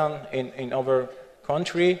Lebanon in our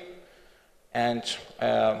country. And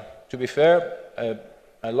to be fair,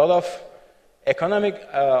 a lot of economic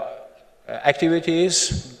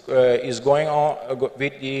activities is going on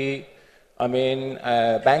with the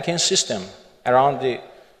banking system. Around the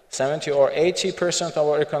 70 or 80% of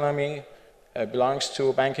our economy belongs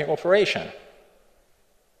to banking operation.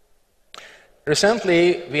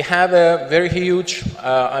 Recently, we have a very huge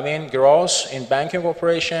growth in banking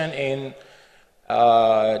operation, in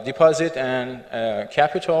deposit and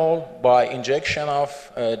capital by injection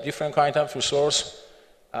of different kinds of resource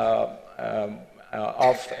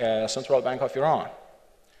of Central Bank of Iran.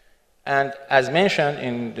 And as mentioned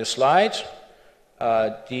in the slide,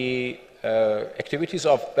 the activities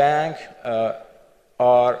of bank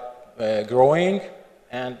are growing,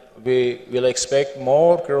 and we will expect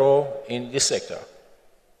more growth in this sector.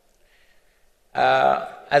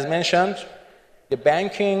 As mentioned, the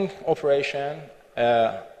banking operation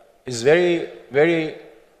is very, very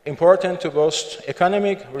important to boost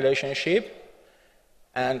economic relationship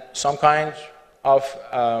and some kind of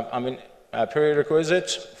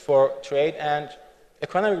prerequisites for trade and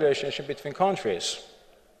economic relationship between countries,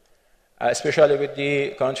 especially with the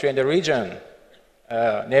country in the region,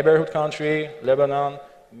 neighborhood country, Lebanon,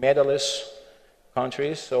 Middle East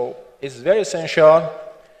countries. So it's very essential.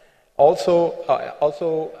 Also,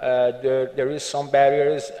 there is some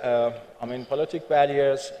barriers, political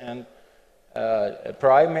barriers and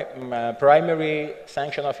primary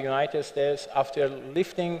sanction of United States after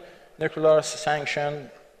lifting nuclear sanction,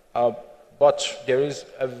 but there is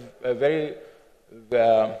a very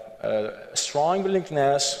strong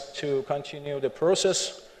willingness to continue the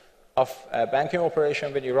process of banking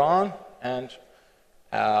operation with Iran, and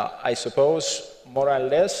I suppose more or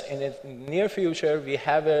less in the near future we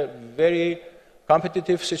have a very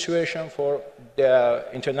competitive situation for the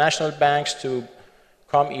international banks to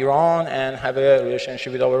come Iran and have a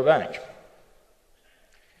relationship with our bank.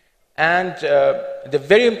 And the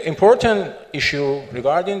very important issue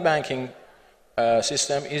regarding banking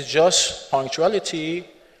system is just punctuality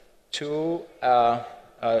to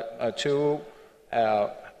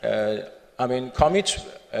commit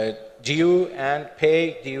due and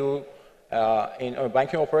pay due in a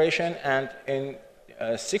banking operation. And in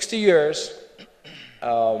 60 years,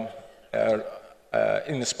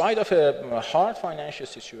 in spite of a hard financial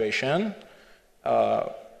situation,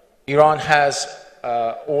 Iran has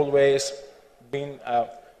always been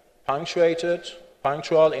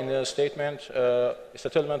punctual in the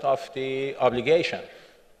settlement of the obligation.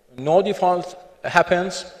 No default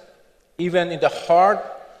happens even in the hard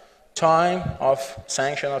time of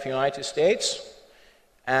sanction of United States.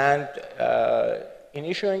 And in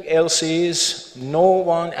issuing LCs, no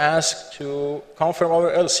one asked to confirm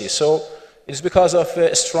our LC. So it's because of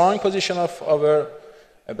a strong position of our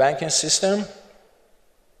banking system.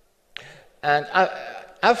 And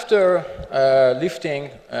after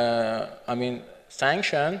lifting,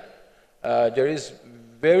 sanction, there is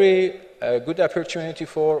very good opportunity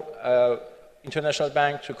for international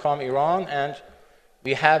bank to come Iran, and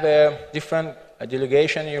we have a different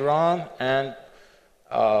delegation in Iran and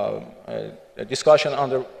a discussion on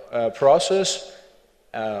the process.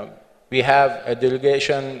 We have a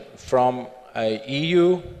delegation from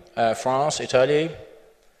EU, France, Italy,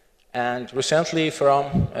 and recently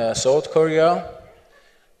from South Korea.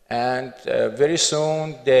 And very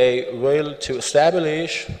soon they will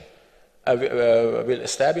establish a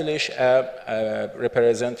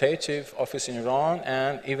representative office in Iran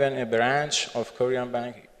and even a branch of Korean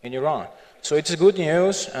bank in Iran. So it's good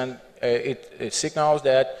news, and it signals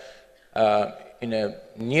that in a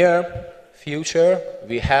near future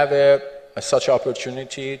we have such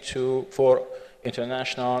opportunity for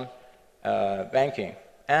international banking.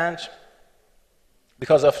 And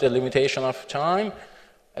because of the limitation of time,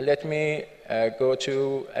 let me go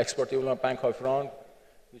to Export Development Bank of Iran,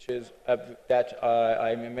 which is that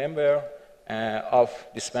I'm a member of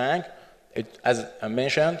this bank. As I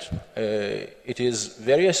mentioned, it is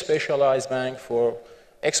very specialized bank for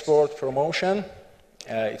export promotion.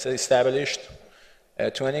 It's established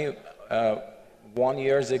 21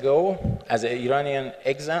 years ago as an Iranian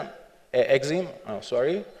exim.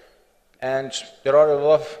 And there are a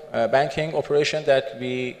lot of banking operations that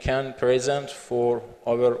we can present for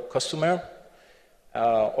our customer,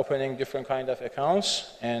 opening different kind of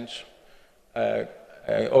accounts and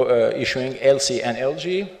issuing LC and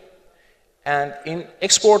LG. And in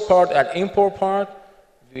export part and import part,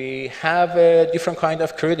 we have different kind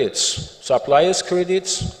of credits, suppliers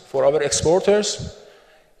credits for our exporters,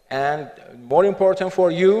 and more important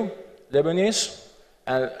for you, Lebanese,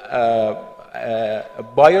 and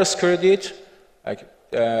buyer's credit,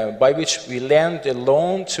 by which we lend a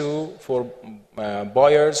loan for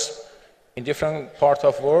buyers in different parts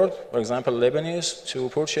of the world, for example, Lebanese, to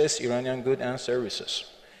purchase Iranian goods and services.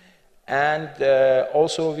 And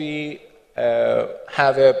also we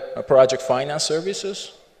have a project finance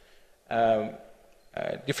services.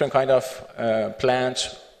 Different kind of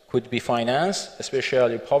plants could be financed,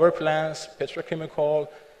 especially power plants, petrochemical,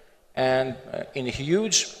 and in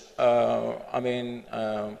huge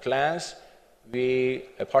plans, we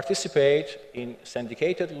participate in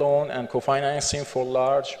syndicated loan and co-financing for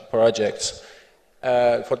large projects.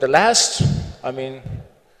 For the last,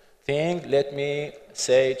 thing, let me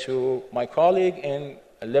say to my colleague in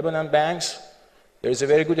Lebanon banks, there is a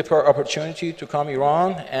very good opportunity to come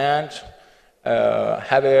Iran and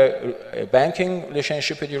have a banking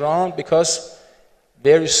relationship with Iran, because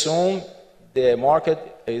very soon the market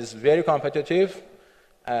is very competitive.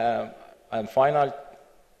 And final,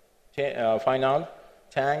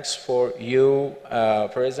 thanks for your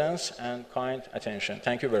presence and kind attention.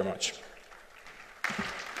 Thank you very much.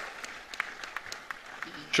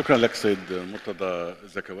 شكرا لك سيد مرتضى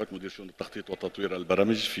زكوات، مدير شؤون التخطيط وتطوير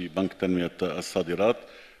البرامج في بنك تنمية الصادرات،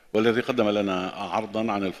 والذي قدم لنا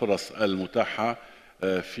عرضا عن الفرص المتاحة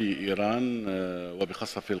في إيران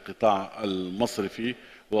وبخاصة في القطاع المصرفي،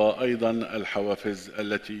 وأيضا الحوافز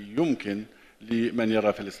التي يمكن لمن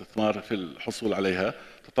يرى في الاستثمار في الحصول عليها.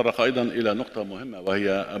 تطرق أيضا إلى نقطة مهمة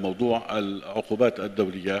وهي موضوع العقوبات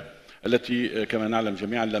الدولية التي كما نعلم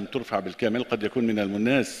جميعا لم ترفع بالكامل. قد يكون من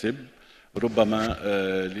المناسب ربما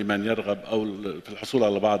لمن يرغب أو في الحصول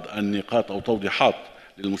على بعض النقاط أو توضيحات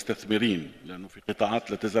للمستثمرين، لأنه في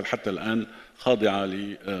قطاعات لا تزال حتى الآن خاضعة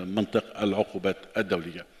لمنطق العقوبات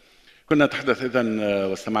الدولية. كنا نتحدث إذن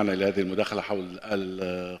واستمعنا إلى هذه المداخلة حول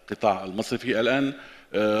القطاع المصرفي. الآن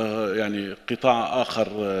يعني قطاع آخر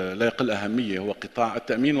لا يقل أهمية هو قطاع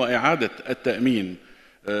التأمين وإعادة التأمين.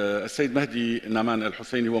 السيد مهدي نعمان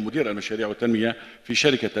الحسيني هو مدير المشاريع والتنمية في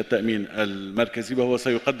شركة التأمين المركزي، وهو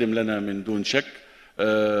سيقدم لنا من دون شك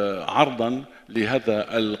عرضا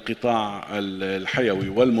لهذا القطاع الحيوي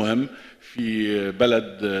والمهم في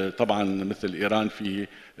بلد طبعا مثل إيران في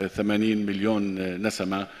 80 مليون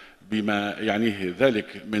نسمة، بما يعنيه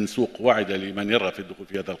ذلك من سوق واعدة لمن يرغب في الدخول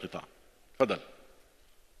في هذا القطاع. تفضل.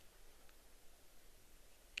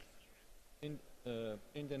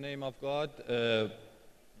 In the name of God,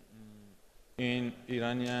 in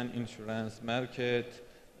Iranian insurance market,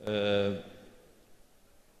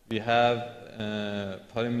 we have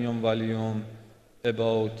premium volume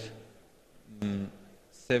about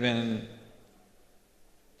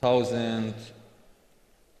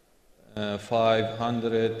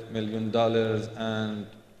 $7,500 million, and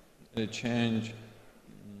the change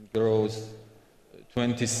grows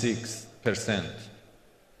 26%.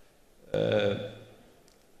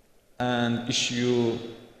 And issue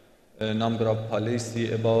a number of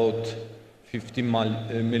policy, about 50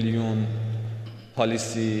 million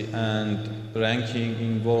policy, and ranking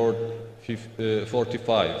in world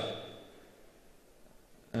 45.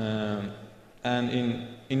 And in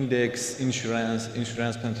index insurance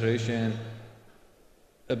penetration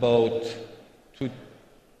about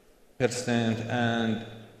 2%, and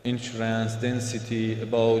insurance density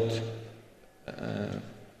about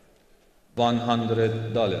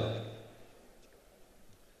 $100.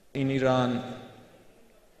 In Iran,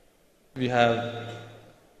 we have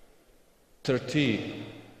 30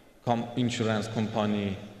 insurance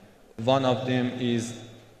company. One of them is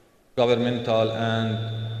governmental and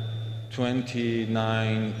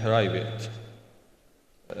 29 private.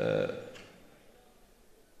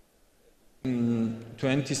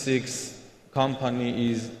 26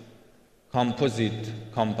 company is composite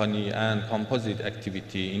company and composite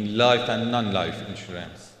activity in life and non-life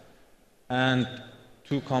insurance, and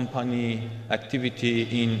 2 company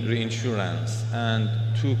activity in reinsurance, and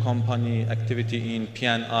 2 company activity in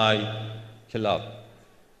P&I club.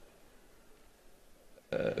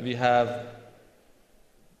 We have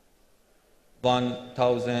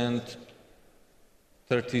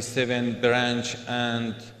 1,037 branch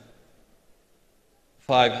and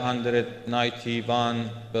 591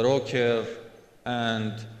 broker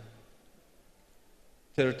and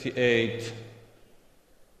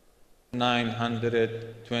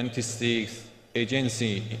 38,926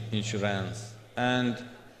 agency insurance and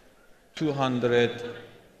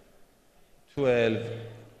 212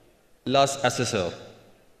 loss assessor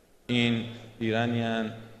in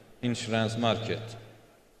Iranian insurance market.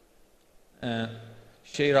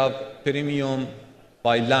 Share of premium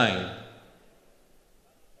by line,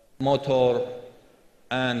 motor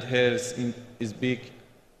and health is big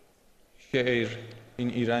share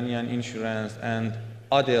in Iranian insurance, and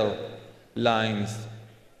other lines.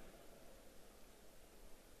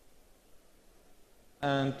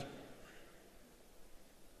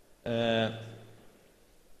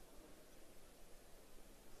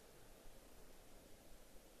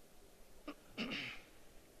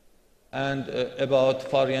 And about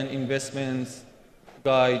foreign investments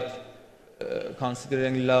guide,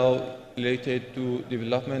 considering law related to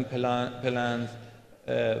development plans,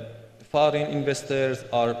 foreign investors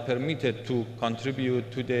are permitted to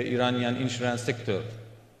contribute to the Iranian insurance sector.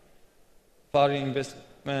 Foreign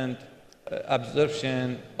investment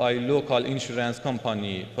absorption by local insurance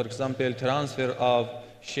company, for example, transfer of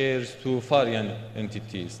shares to foreign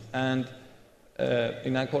entities, and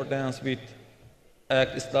in accordance with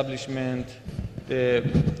Act establishment, the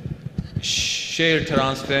share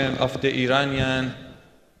transfer of the Iranian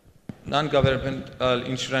non-governmental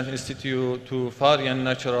insurance institute to foreign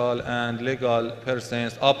natural and legal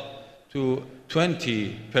persons up to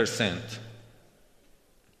 20%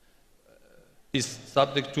 is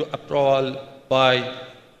subject to approval by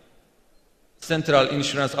Central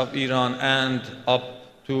Insurance of Iran, and up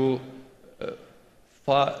to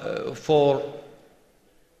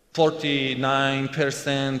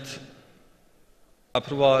 49%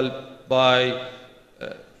 approval by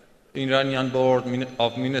Iranian Board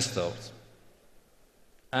of Ministers.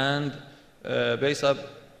 And based on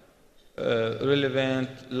relevant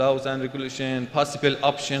laws and regulations, possible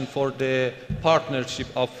options for the partnership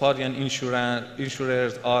of foreign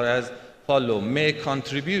insurers are as follows: make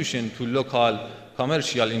contribution to local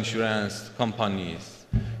commercial insurance companies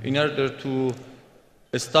in order to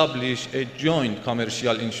establish a joint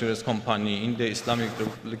commercial insurance company in the Islamic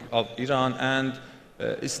Republic of Iran, and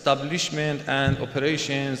establishment and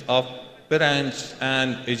operations of branch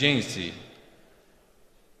and agency,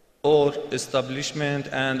 or establishment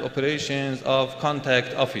and operations of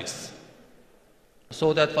contact office,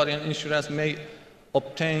 so that foreign insurance may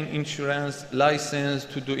obtain insurance license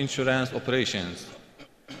to do insurance operations.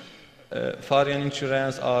 Foreign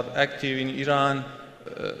insurance are active in Iran.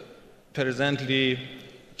 Presently,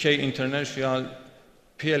 K International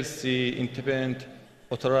PLC, independent,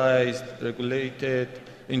 authorized, regulated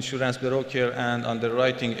insurance broker and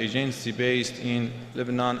underwriting agency based in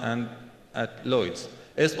Lebanon and at Lloyd's.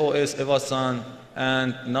 SOS Evasan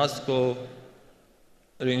and NASCO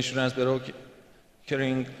reinsurance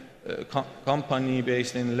brokering company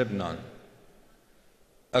based in Lebanon.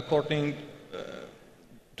 According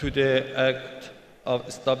to the Act of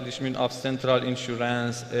Establishment of Central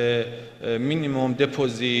Insurance, a minimum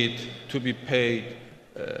deposit to be paid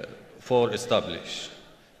for establish.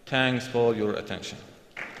 Thanks for your attention.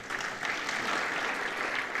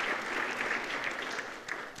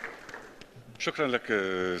 شكرا لك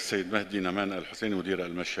السيد مهدي نعمان الحسيني مدير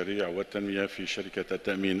المشاريع والتنمية في شركة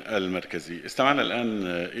التأمين المركزي. استمعنا الآن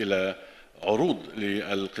إلى عروض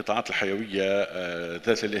للقطاعات الحيوية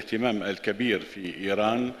ذات الاهتمام الكبير في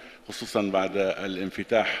إيران، خصوصا بعد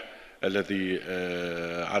الانفتاح الذي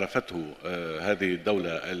عرفته هذه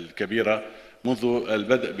الدولة الكبيرة منذ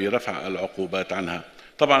البدء برفع العقوبات عنها.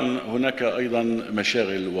 طبعا هناك أيضا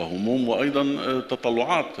مشاغل وهموم وأيضا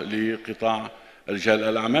تطلعات لقطاع رجال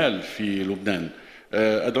الأعمال في لبنان.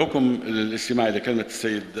 أدعوكم للاستماع إلى كلمة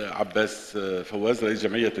السيد عباس فواز رئيس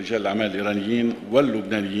جمعية رجال الأعمال الإيرانيين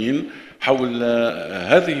واللبنانيين حول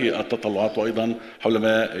هذه التطلعات وأيضا حول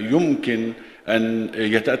ما يمكن أن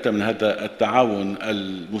يتأتى من هذا التعاون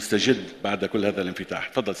المستجد بعد كل هذا الانفتاح.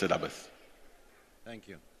 تفضل سيد عباس. Thank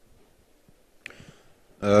you.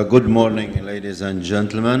 Good morning, ladies and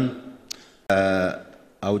gentlemen.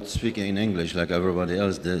 I would speak in English like everybody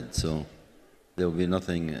else did, so there will be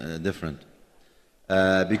nothing different.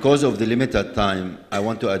 Because of the limited time, I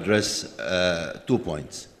want to address 2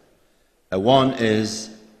 points. One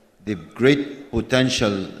is the great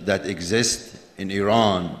potential that exists in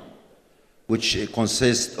Iran, which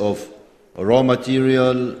consists of raw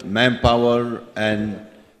material, manpower, and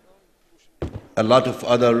a lot of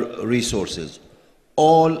other resources.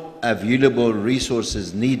 All available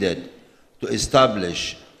resources needed to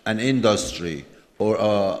establish an industry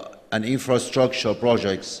or an infrastructure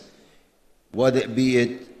projects, whether it be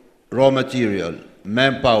it raw material,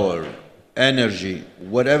 manpower, energy,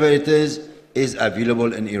 whatever it is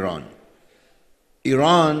available in Iran.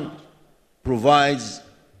 Iran provides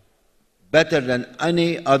better than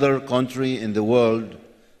any other country in the world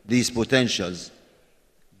these potentials.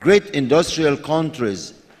 Great industrial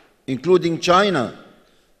countries, including China,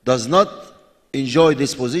 does not enjoy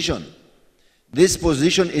this position. This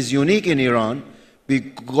position is unique in Iran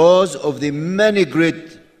because of the many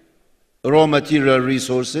great raw material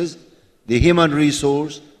resources, the human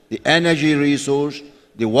resource, the energy resource,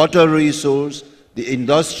 the water resource, the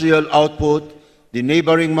industrial output, the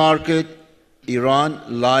neighboring market. Iran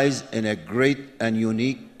lies in a great and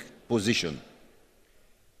unique position.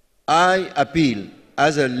 I appeal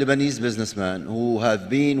as a Lebanese businessman who have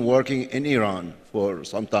been working in Iran for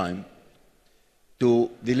some time to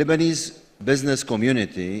the Lebanese business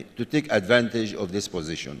community to take advantage of this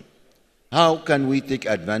position. How can we take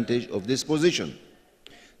advantage of this position?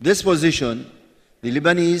 This position, the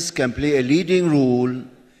Lebanese can play a leading role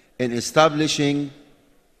in establishing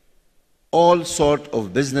all sorts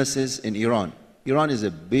of businesses in Iran. Iran is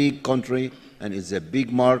a big country and it's a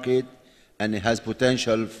big market and it has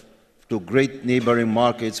potential to great neighboring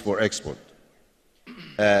markets for export.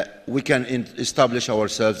 We can establish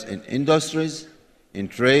ourselves in industries, in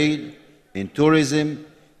trade, in tourism,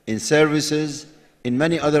 in services, in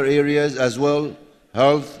many other areas as well,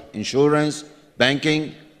 health, insurance,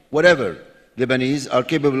 banking, whatever. Lebanese are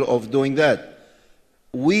capable of doing that.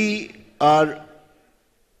 We are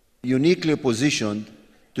uniquely positioned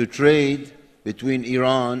to trade between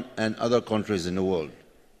Iran and other countries in the world.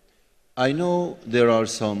 I know there are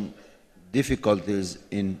some difficulties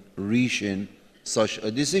in reaching such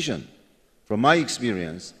a decision. From my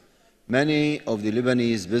experience, many of the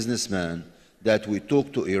Lebanese businessmen that we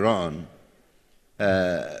took to Iran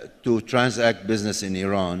to transact business in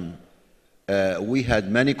Iran, we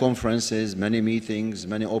had many conferences, many meetings,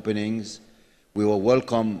 many openings. We were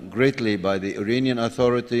welcomed greatly by the Iranian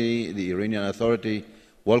Authority. The Iranian Authority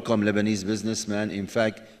welcomed Lebanese businessmen. In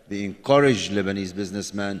fact, they encouraged Lebanese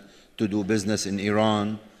businessmen to do business in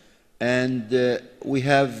Iran. And we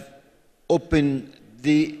have opened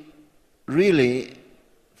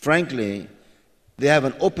frankly, they have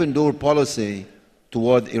an open door policy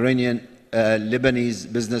toward Iranian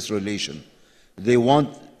Lebanese business relation. They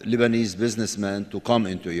want Lebanese businessmen to come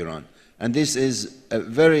into Iran. And this is a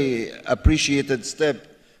very appreciated step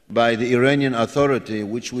by the Iranian authority,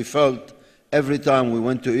 which we felt every time we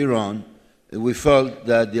went to Iran, we felt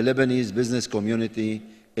that the Lebanese business community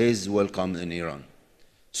is welcome in Iran.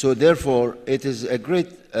 So therefore, it is a great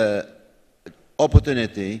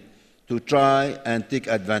opportunity to try and take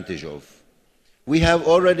advantage of. We have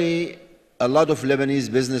already a lot of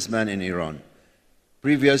Lebanese businessmen in Iran.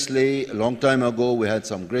 Previously, a long time ago, we had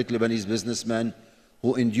some great Lebanese businessmen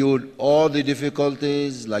who endured all the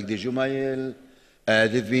difficulties, like the Jumayel.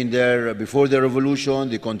 They've been there before the revolution.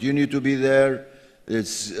 They continue to be there.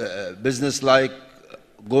 It's business-like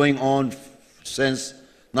going on since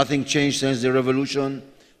nothing changed since the revolution.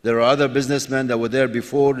 There are other businessmen that were there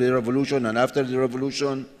before the revolution and after the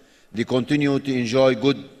revolution. They continue to enjoy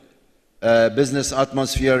good business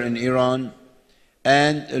atmosphere in Iran.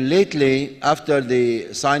 And lately, after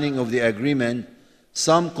the signing of the agreement,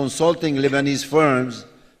 some consulting Lebanese firms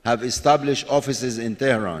have established offices in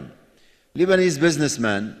Tehran. Lebanese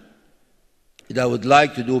businessmen that would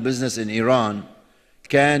like to do business in Iran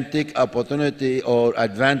can take opportunity or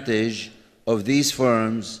advantage of these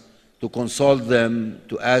firms to consult them,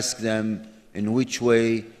 to ask them in which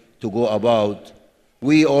way to go about.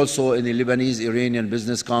 We also in the Lebanese Iranian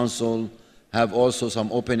Business Council have also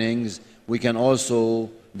some openings. We can also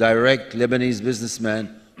direct Lebanese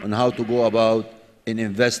businessmen on how to go about in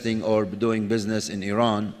investing or doing business in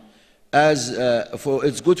Iran.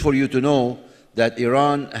 It's good for you to know that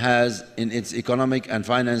Iran has in its Economic and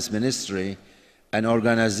Finance Ministry an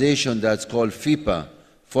organization that's called FIPA,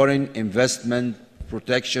 Foreign Investment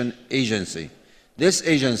Protection Agency. This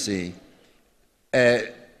agency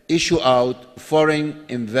issue out foreign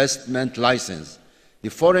investment license. The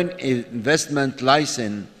foreign investment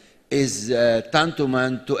license is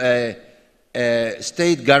tantamount to a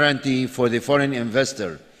state guarantee for the foreign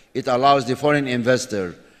investor. It allows the foreign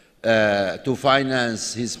investor to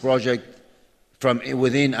finance his project from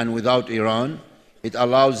within and without Iran. It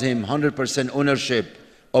allows him 100% ownership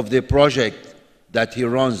of the project that he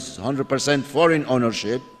runs, 100% foreign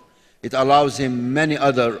ownership. It allows him many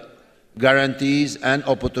other guarantees and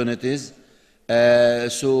opportunities.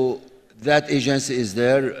 So that agency is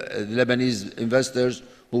there. Lebanese investors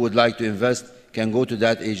who would like to invest can go to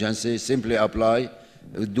that agency, simply apply,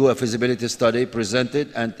 do a feasibility study, present it,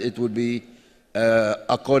 and it would be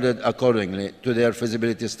accorded accordingly to their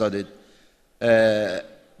feasibility study.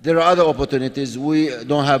 There are other opportunities. We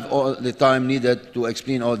don't have all the time needed to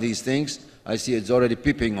explain all these things. I see it's already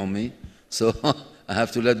peeping on me, so I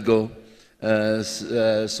have to let go.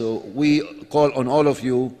 So we call on all of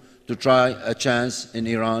you to try a chance in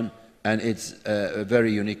Iran, and it's a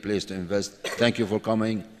very unique place to invest. Thank you for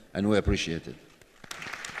coming, and we appreciate it.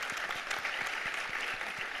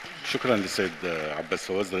 شكرا للسيد عباس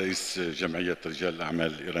فواز رئيس جمعية رجال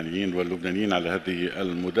الأعمال الإيرانيين واللبنانيين على هذه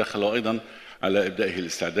المداخلة، وأيضا على إبدائه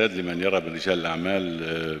الاستعداد لمن يرى برجال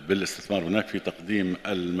الأعمال بالاستثمار هناك في تقديم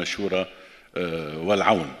المشورة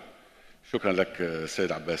والعون. شكرا لك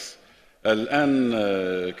سيد عباس. الآن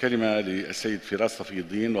كلمة للسيد فراس صفي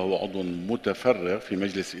الدين، وهو عضو متفرغ في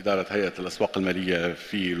مجلس إدارة هيئة الأسواق المالية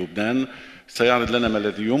في لبنان. سيعرض لنا ما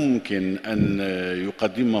الذي يمكن أن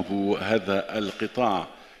يقدمه هذا القطاع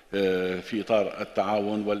في إطار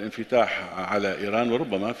التعاون والانفتاح على إيران،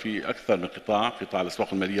 وربما في أكثر من قطاع، قطاع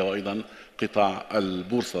الأسواق المالية وأيضا قطاع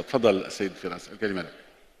البورصة. تفضل السيد فراس، الكلمة لك.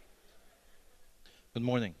 Good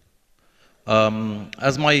morning.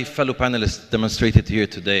 As my fellow panelists demonstrated here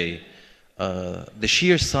today, the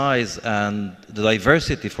sheer size and the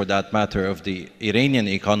diversity, for that matter, of the Iranian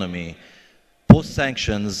economy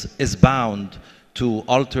post-sanctions is bound to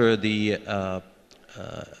alter the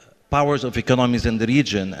powers of economies in the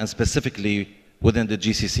region, and specifically within the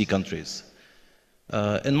GCC countries.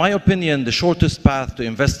 In my opinion, the shortest path to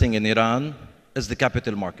investing in Iran is the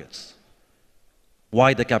capital markets.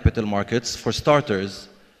 Why the capital markets? For starters,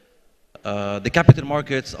 the capital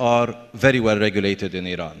markets are very well regulated in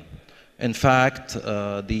Iran. In fact,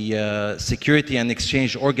 the Security and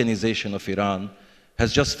Exchange Organization of Iran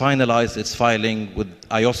has just finalized its filing with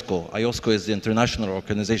IOSCO. IOSCO is the International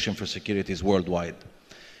Organization for Securities Worldwide.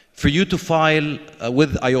 For you to file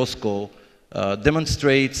with IOSCO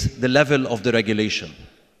demonstrates the level of the regulation.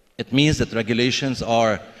 It means that regulations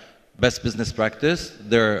are best business practice,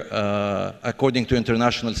 they're according to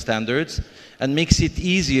international standards, and makes it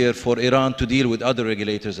easier for Iran to deal with other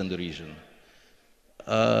regulators in the region.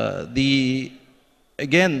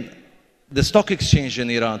 Again, the stock exchange in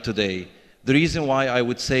Iran today The reason why I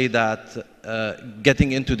would say that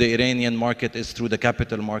getting into the Iranian market is through the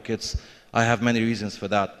capital markets, I have many reasons for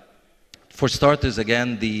that. For starters,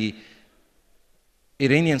 again, the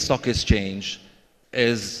Iranian stock exchange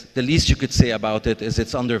is, the least you could say about it is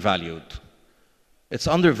it's undervalued. It's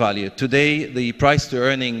undervalued. Today, the price to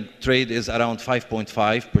earning trade is around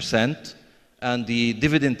 5.5%, and the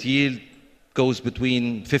dividend yield goes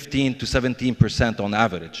between 15 to 17% on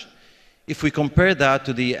average. If we compare that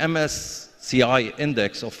to the MSCI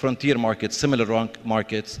index of frontier markets, similar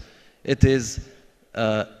markets, it is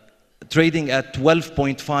trading at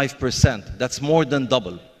 12.5%. That's more than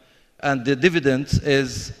double. And the dividend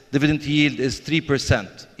yield is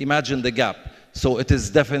 3%. Imagine the gap. So it is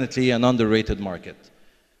definitely an underrated market.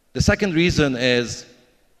 The second reason is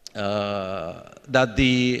that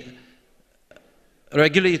the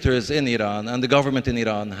regulators in Iran and the government in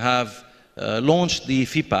Iran have launched the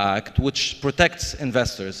FIPA Act, which protects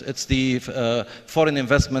investors. It's the Foreign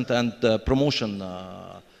Investment and Promotion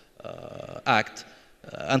Act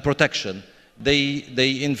and Protection.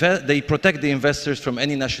 They protect the investors from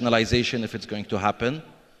any nationalization if it's going to happen.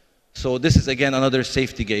 So this is, again, another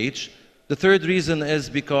safety gauge. The third reason is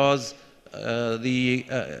because the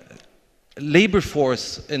labor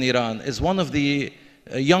force in Iran is one of the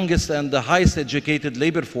youngest and the highest educated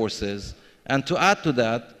labor forces. And to add to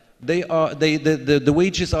that, the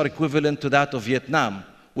wages are equivalent to that of Vietnam,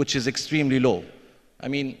 which is extremely low. I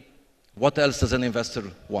mean, what else does an investor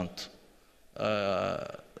want?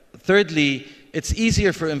 Thirdly, it's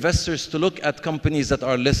easier for investors to look at companies that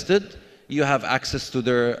are listed. You have access to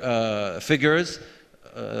their figures.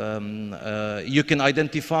 You can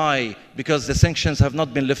identify, because the sanctions have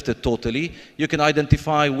not been lifted totally, you can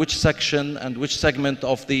identify which section and which segment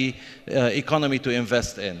of the economy to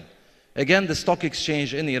invest in. Again, the stock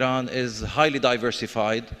exchange in Iran is highly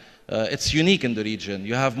diversified. It's unique in the region.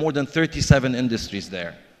 You have more than 37 industries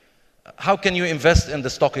there. How can you invest in the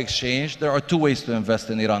stock exchange? There are two ways to invest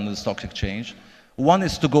in Iran in the stock exchange. One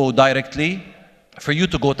is to go directly. For you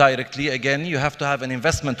to go directly, again, you have to have an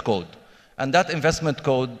investment code. And that investment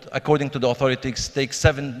code, according to the authorities, takes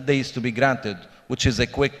 7 days to be granted, which is a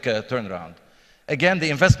quick turnaround. Again, the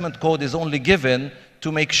investment code is only given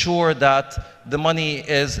to make sure that the money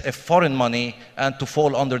is a foreign money and to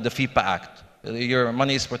fall under the FIPA Act. Your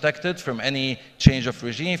money is protected from any change of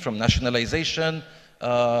regime, from nationalization.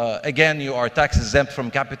 Again, you are tax exempt from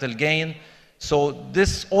capital gain. So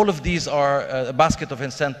all of these are a basket of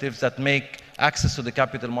incentives that make access to the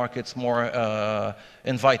capital markets more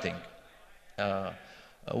inviting.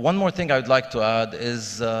 One more thing I would like to add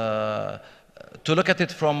is to look at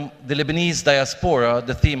it from the Lebanese diaspora,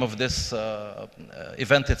 the theme of this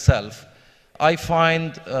event itself. I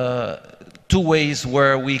find two ways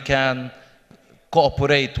where we can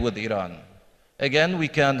cooperate with Iran. Again, we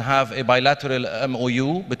can have a bilateral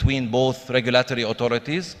MOU between both regulatory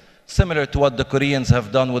authorities, similar to what the Koreans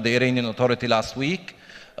have done with the Iranian authority last week.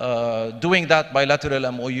 Doing that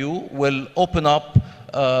bilateral MOU will open up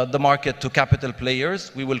the market to capital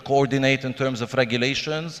players. We will coordinate in terms of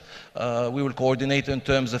regulations. We will coordinate in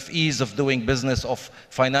terms of ease of doing business of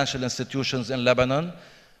financial institutions in Lebanon.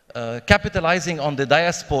 Capitalizing on the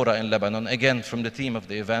diaspora in Lebanon, again, from the theme of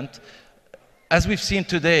the event. As we've seen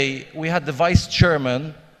today, we had the vice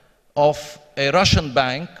chairman of a Russian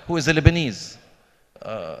bank who is a Lebanese.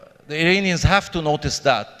 The Iranians have to notice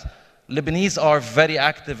that. Lebanese are very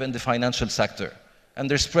active in the financial sector, and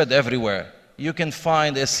they're spread everywhere. You can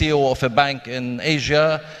find a CEO of a bank in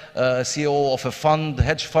Asia, a CEO of a fund,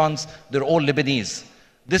 hedge funds, they're all Lebanese.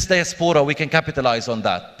 This diaspora, we can capitalize on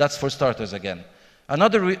that. That's for starters again.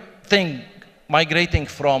 Another thing, migrating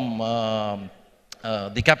from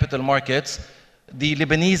the capital markets, the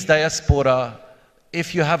Lebanese diaspora,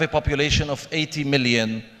 if you have a population of 80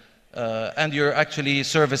 million and you're actually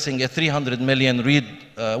servicing a 300 million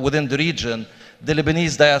within the region, the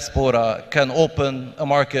Lebanese diaspora can open a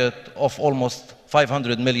market of almost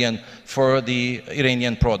 500 million for the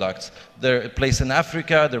Iranian products. They're placed in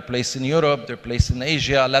Africa, they're placed in Europe, they're placed in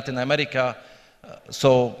Asia, Latin America.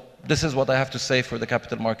 So this is what I have to say for the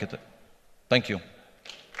capital market. Thank you.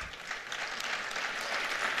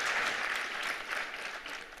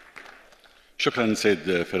 شكرا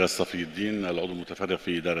سيد فراس صفي الدين العضو المتفرغ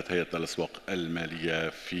في إدارة هيئة الأسواق المالية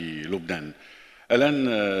في لبنان. الآن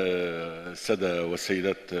السادة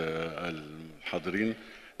والسيدات الحاضرين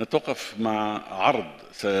نتوقف مع عرض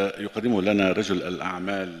سيقدمه لنا رجل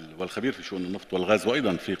الأعمال والخبير في شؤون النفط والغاز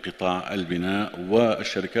وأيضا في قطاع البناء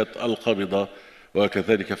والشركات القابضة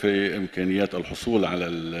وكذلك في إمكانيات الحصول على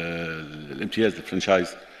الامتياز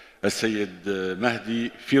الفرنشايز السيد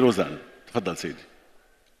مهدي فيروزان. تفضل سيدي.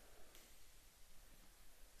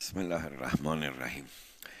 Bismillah ar-Rahman ar-Rahim.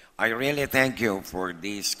 I really thank you for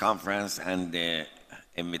this conference and the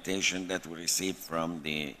invitation that we received from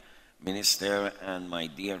the Minister and my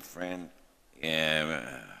dear friend,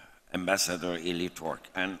 Ambassador Eli Tork.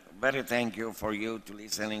 And very thank you for you to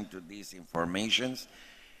listening to these informations.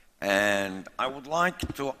 And I would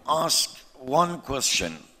like to ask one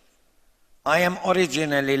question. I am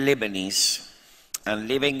originally Lebanese and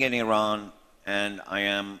living in Iran, and I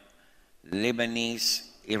am Lebanese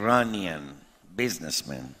Iranian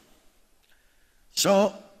businessman.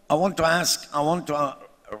 So I want to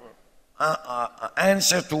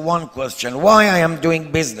answer to one question, why I am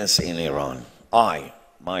doing business in Iran, I,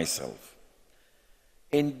 myself.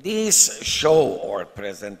 In this show or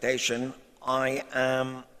presentation, I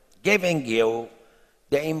am giving you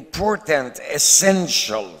the important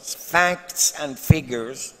essentials, facts and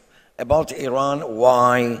figures about Iran,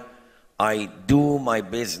 why I do my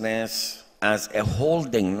business as a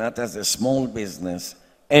holding, not as a small business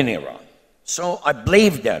in Iran. So I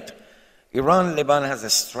believe that Iran-Lebanon has a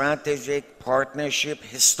strategic partnership,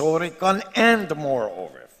 historical and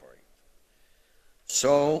moreover for it.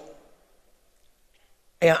 So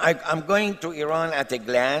I'm going to Iran at a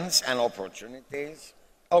glance and opportunities.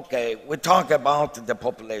 Okay, we talk about the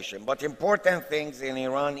population, but important things in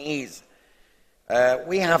Iran is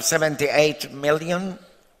we have 78 million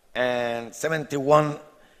and 71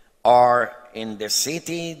 are in the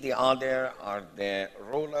city, the other are the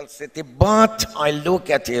rural city, but I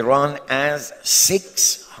look at Iran as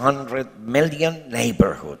 600 million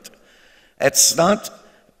neighborhood. It's not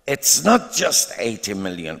just 80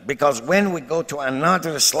 million, because when we go to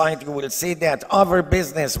another slide, you will see that our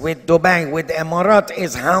business with Dubai, with Emirat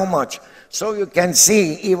is how much. So you can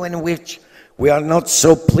see, even which we are not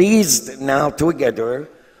so pleased now together,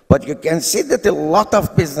 but you can see that a lot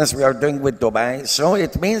of business we are doing with Dubai. So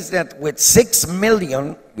it means that with 6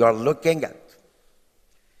 million, you are looking at.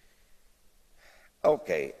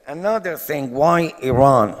 Okay, another thing, why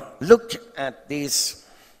Iran? Look at this.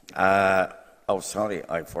 Oh, sorry,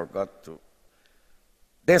 I forgot to.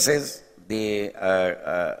 This is the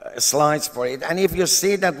slides for it. And if you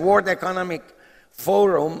see that World Economic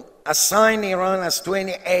Forum assigned Iran as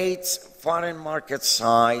 28th foreign market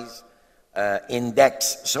size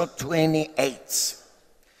index, so 28.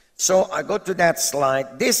 So I go to that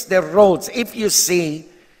slide. This, the roads, if you see,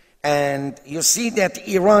 and you see that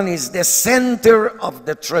Iran is the center of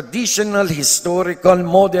the traditional, historical,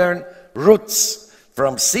 modern routes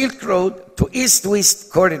from Silk Road to East-West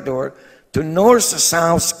corridor to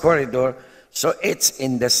North-South corridor. So it's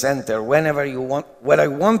in the center. Whenever you want, when I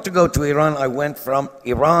want to go to Iran, I went from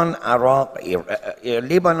Iran, Iraq,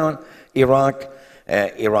 Lebanon, Iraq,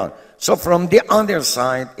 Iran. So from the other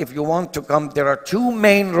side, if you want to come, there are two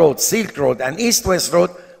main roads, Silk Road and East-West Road,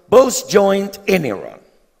 both joined in Iran.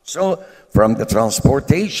 So from the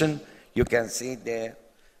transportation, you can see the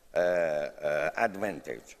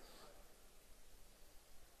advantage.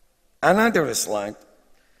 Another slide,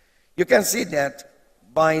 you can see that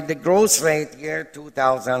by the growth rate year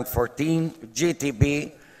 2014,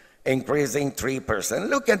 GDP increasing 3%.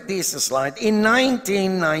 Look at this slide. In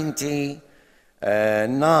 1999, I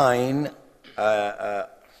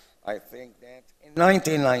think that in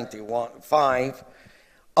 1995,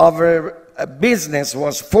 our business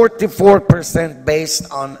was 44%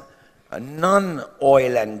 based on a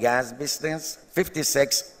non-oil and gas business,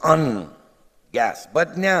 56 on gas.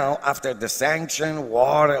 But now, after the sanction,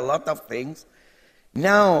 war, a lot of things,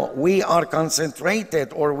 now we are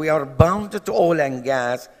concentrated, or we are bound to oil and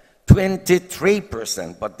gas,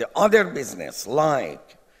 23%. But the other business,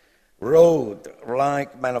 like road,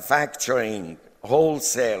 like manufacturing,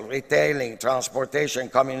 wholesale, retailing, transportation,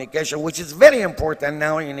 communication, which is very important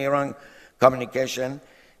now in Iran, communication.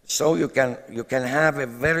 So you can have a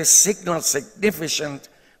very significant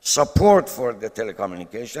support for the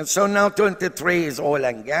telecommunications. So now 23 is oil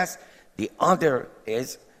and gas. The other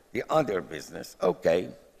is the other business. Okay.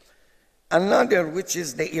 Another, which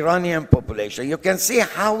is the Iranian population. You can see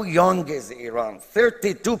how young is Iran.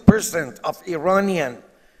 32% of Iranian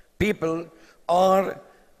people are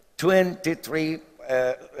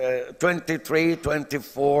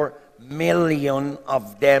 24 million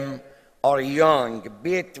of them are young,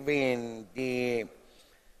 between the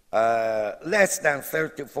less than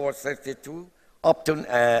 34, 32, up to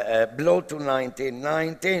below to 19,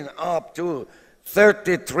 up to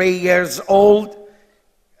 33 years old,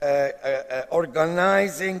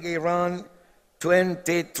 organizing Iran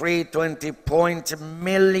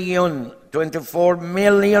 24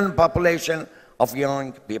 million population of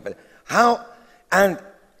young people. How? And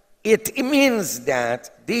it means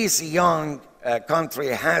that these young country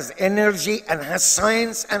has energy and has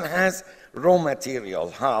science and has raw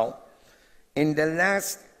material. How? In the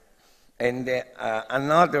last,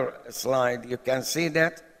 another slide, you can see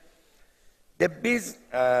that it is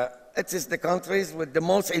the countries with the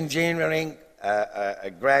most engineering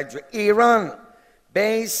graduate. Iran,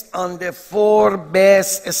 based on the 4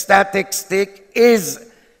 best statistics,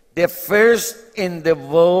 is the first in the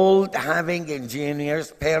world having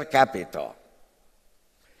engineers per capita.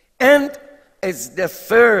 And it's the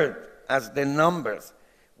third as the numbers.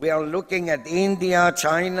 We are looking at India,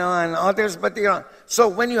 China, and others, but Iran. So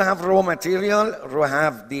when you have raw material, you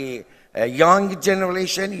have the young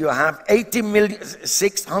generation, you have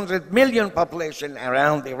 600 million population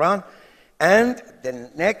around Iran. And the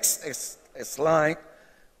next slide,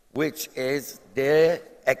 which is the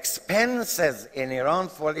expenses in Iran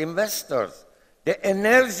for investors. The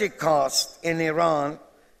energy cost in Iran,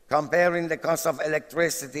 comparing the cost of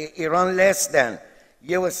electricity, Iran less than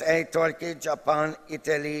USA, Turkey, Japan,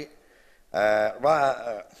 Italy,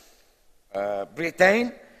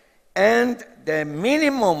 Britain, and the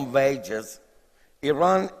minimum wages,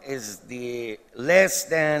 Iran is the less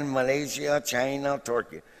than Malaysia, China,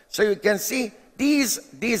 Turkey. So you can see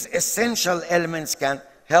these essential elements can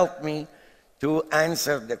help me to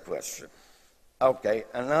answer the question. Okay,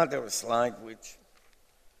 another slide which.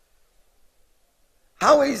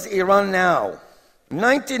 How is Iran now?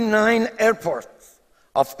 99 airports,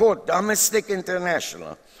 of course, domestic,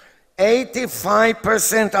 international.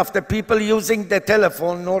 85% of the people using the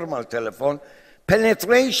telephone, normal telephone,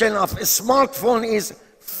 penetration of a smartphone is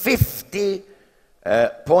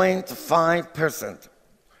 50.5%.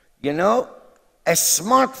 You know, a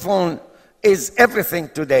smartphone is everything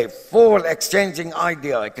today for exchanging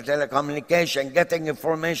ideas, telecommunication, getting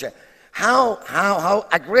information. How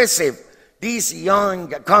aggressive this young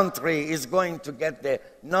country is going to get the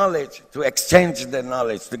knowledge, to exchange the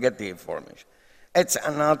knowledge, to get the information. It's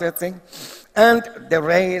another thing. And the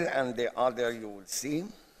rail and the other you will see.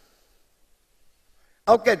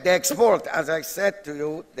 Okay, the export, as I said to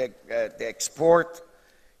you, the export,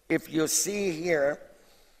 if you see here,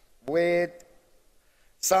 with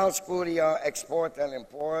South Korea, export and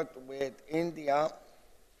import, with India,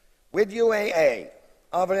 with UAE,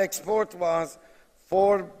 our export was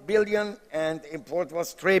 4 billion and import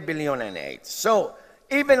was 3 billion and 8. So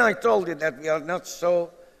even I told you that we are not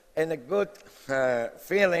so in a good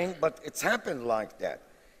feeling, but it's happened like that.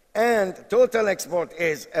 And total export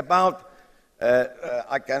is about,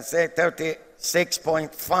 I can say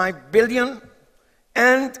 36.5 billion,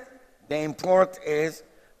 and the import is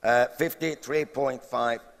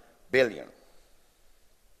 53.5 billion.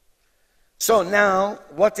 So now,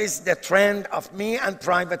 what is the trend of me and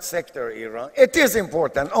private sector Iran? It is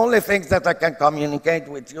important. Only things that I can communicate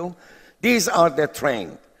with you. These are the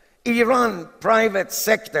trend. Iran private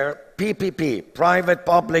sector, PPP,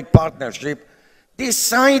 private-public partnership,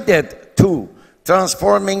 decided to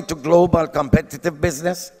transforming to global competitive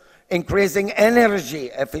business, increasing energy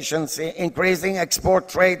efficiency, increasing export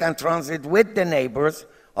trade and transit with the neighbors.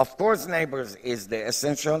 Of course, neighbors is the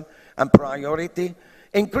essential and priority.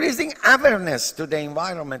 Increasing awareness to the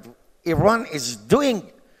environment. Iran is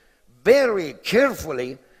doing very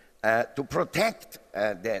carefully to protect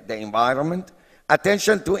the environment.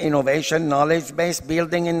 Attention to innovation, knowledge-based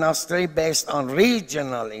building industry based on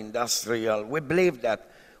regional industrial. We believe that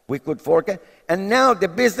we could forecast. And now the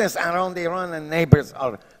business around Iran and neighbors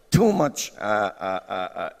are too much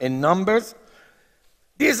in numbers.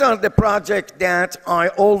 These are the projects that I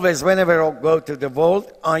always, whenever I go to the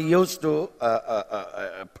world, I used to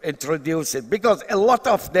introduce it, because a lot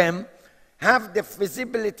of them have the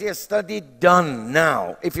feasibility study done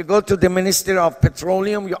now. If you go to the Ministry of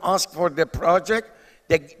Petroleum, you ask for the project,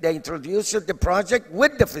 they introduce the project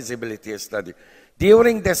with the feasibility study.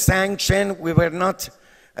 During the sanction, we were not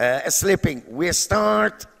sleeping. We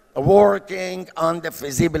start working on the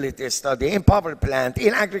feasibility study in power plant,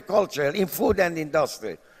 in agriculture, in food and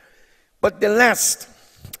industry. But the last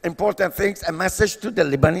important thing, a message to the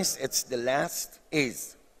Lebanese, it's the last,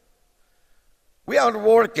 is we are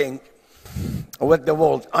working with the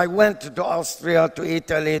world. I went to Austria, to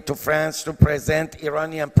Italy, to France to present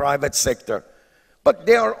Iranian private sector. But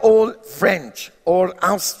they are all French or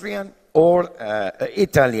Austrian or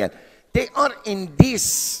Italian. They are in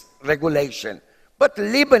this regulation. But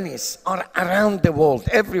Lebanese are around the world,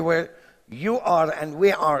 everywhere you are and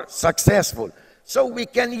we are successful. So we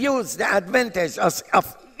can use the advantage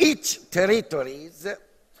of each territory's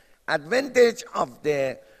advantage of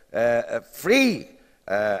the free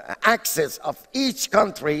access of each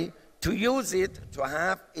country to use it to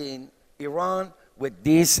have in Iran with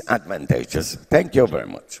these advantages. Thank you very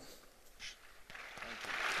much.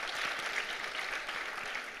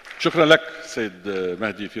 شكرا لك سيد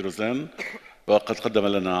مهدي فيروزان، وقد قدم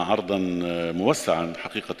لنا عرضا موسعا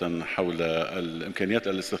حقيقة حول الإمكانيات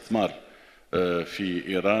الاستثمار في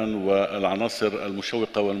إيران والعناصر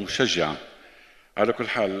المشوقة والمشجعة. على كل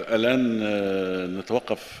حال الآن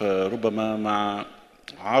نتوقف ربما مع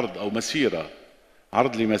عرض أو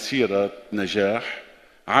عرض لمسيرة نجاح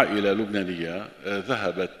عائلة لبنانية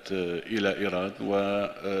ذهبت إلى إيران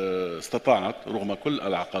واستطاعت رغم كل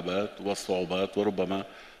العقبات والصعوبات وربما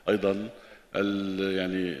أيضا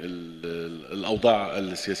الأوضاع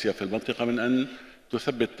السياسية في المنطقة من أن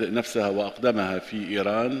تثبت نفسها وأقدامها في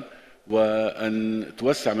إيران وأن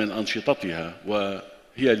توسع من أنشطتها، وهي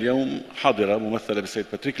اليوم حاضرة ممثلة بالسيد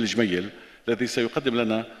باتريك الجميل الذي سيقدم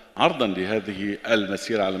لنا عرضا لهذه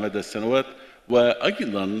المسيرة على مدى السنوات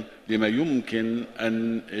وأيضا لما يمكن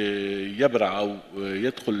أن يبرع أو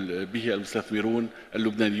يدخل به المستثمرون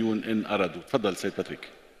اللبنانيون إن أرادوا. تفضل سيد باتريك.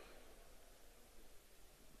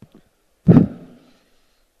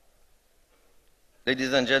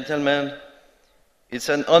 Ladies and gentlemen, it's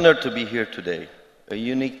an honor to be here today, a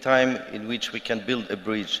unique time in which we can build a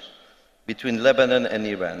bridge between Lebanon and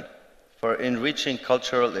Iran for enriching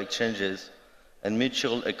cultural exchanges and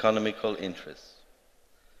mutual economical interests.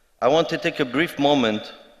 I want to take a brief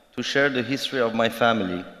moment to share the history of my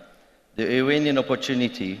family, the Iranian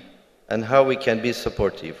opportunity, and how we can be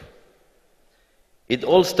supportive. It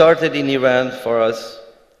all started in Iran for us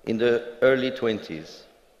in the early 20s.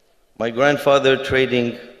 My grandfather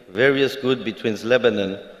trading various goods between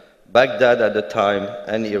Lebanon, Baghdad at the time,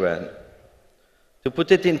 and Iran. To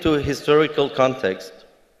put it into a historical context,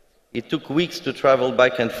 it took weeks to travel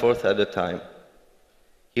back and forth at a time.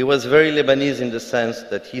 He was very Lebanese in the sense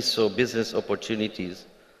that he saw business opportunities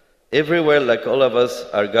everywhere like all of us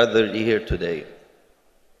are gathered here today.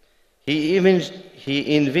 He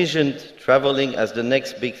envisioned traveling as the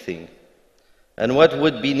next big thing. And what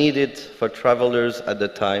would be needed for travelers at the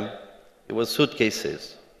time? It was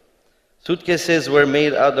suitcases. Suitcases were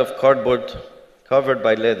made out of cardboard covered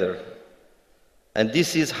by leather. And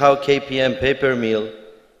this is how KPM paper mill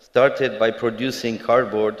started by producing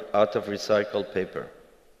cardboard out of recycled paper.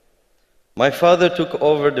 My father took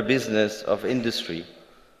over the business of industry,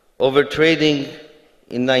 over trading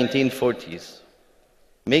in 1940s,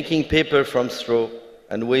 making paper from straw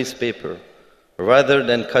and waste paper rather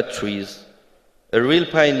than cut trees, a real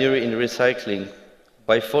pioneer in recycling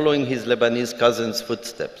by following his Lebanese cousin's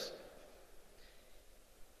footsteps.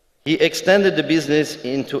 He extended the business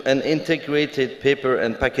into an integrated paper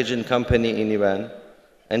and packaging company in Iran,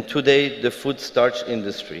 and today the food starch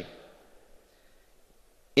industry.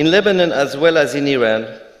 In Lebanon as well as in Iran,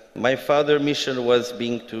 my father's mission was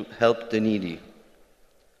being to help the needy.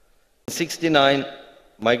 In '69,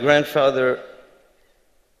 my grandfather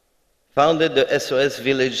founded the SOS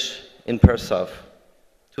village in Persav.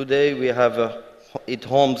 Today it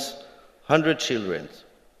homes 100 children.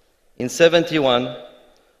 In '71,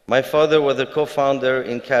 my father was a co-founder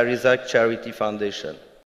in Karizak Charity Foundation.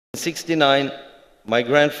 In '69, my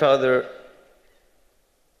grandfather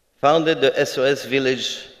founded the SOS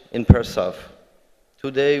village in Persav.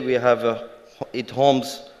 Today it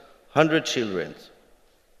homes 100 children.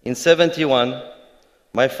 In '71,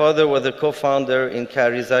 my father was a co-founder in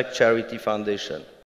Karizak Charity Foundation.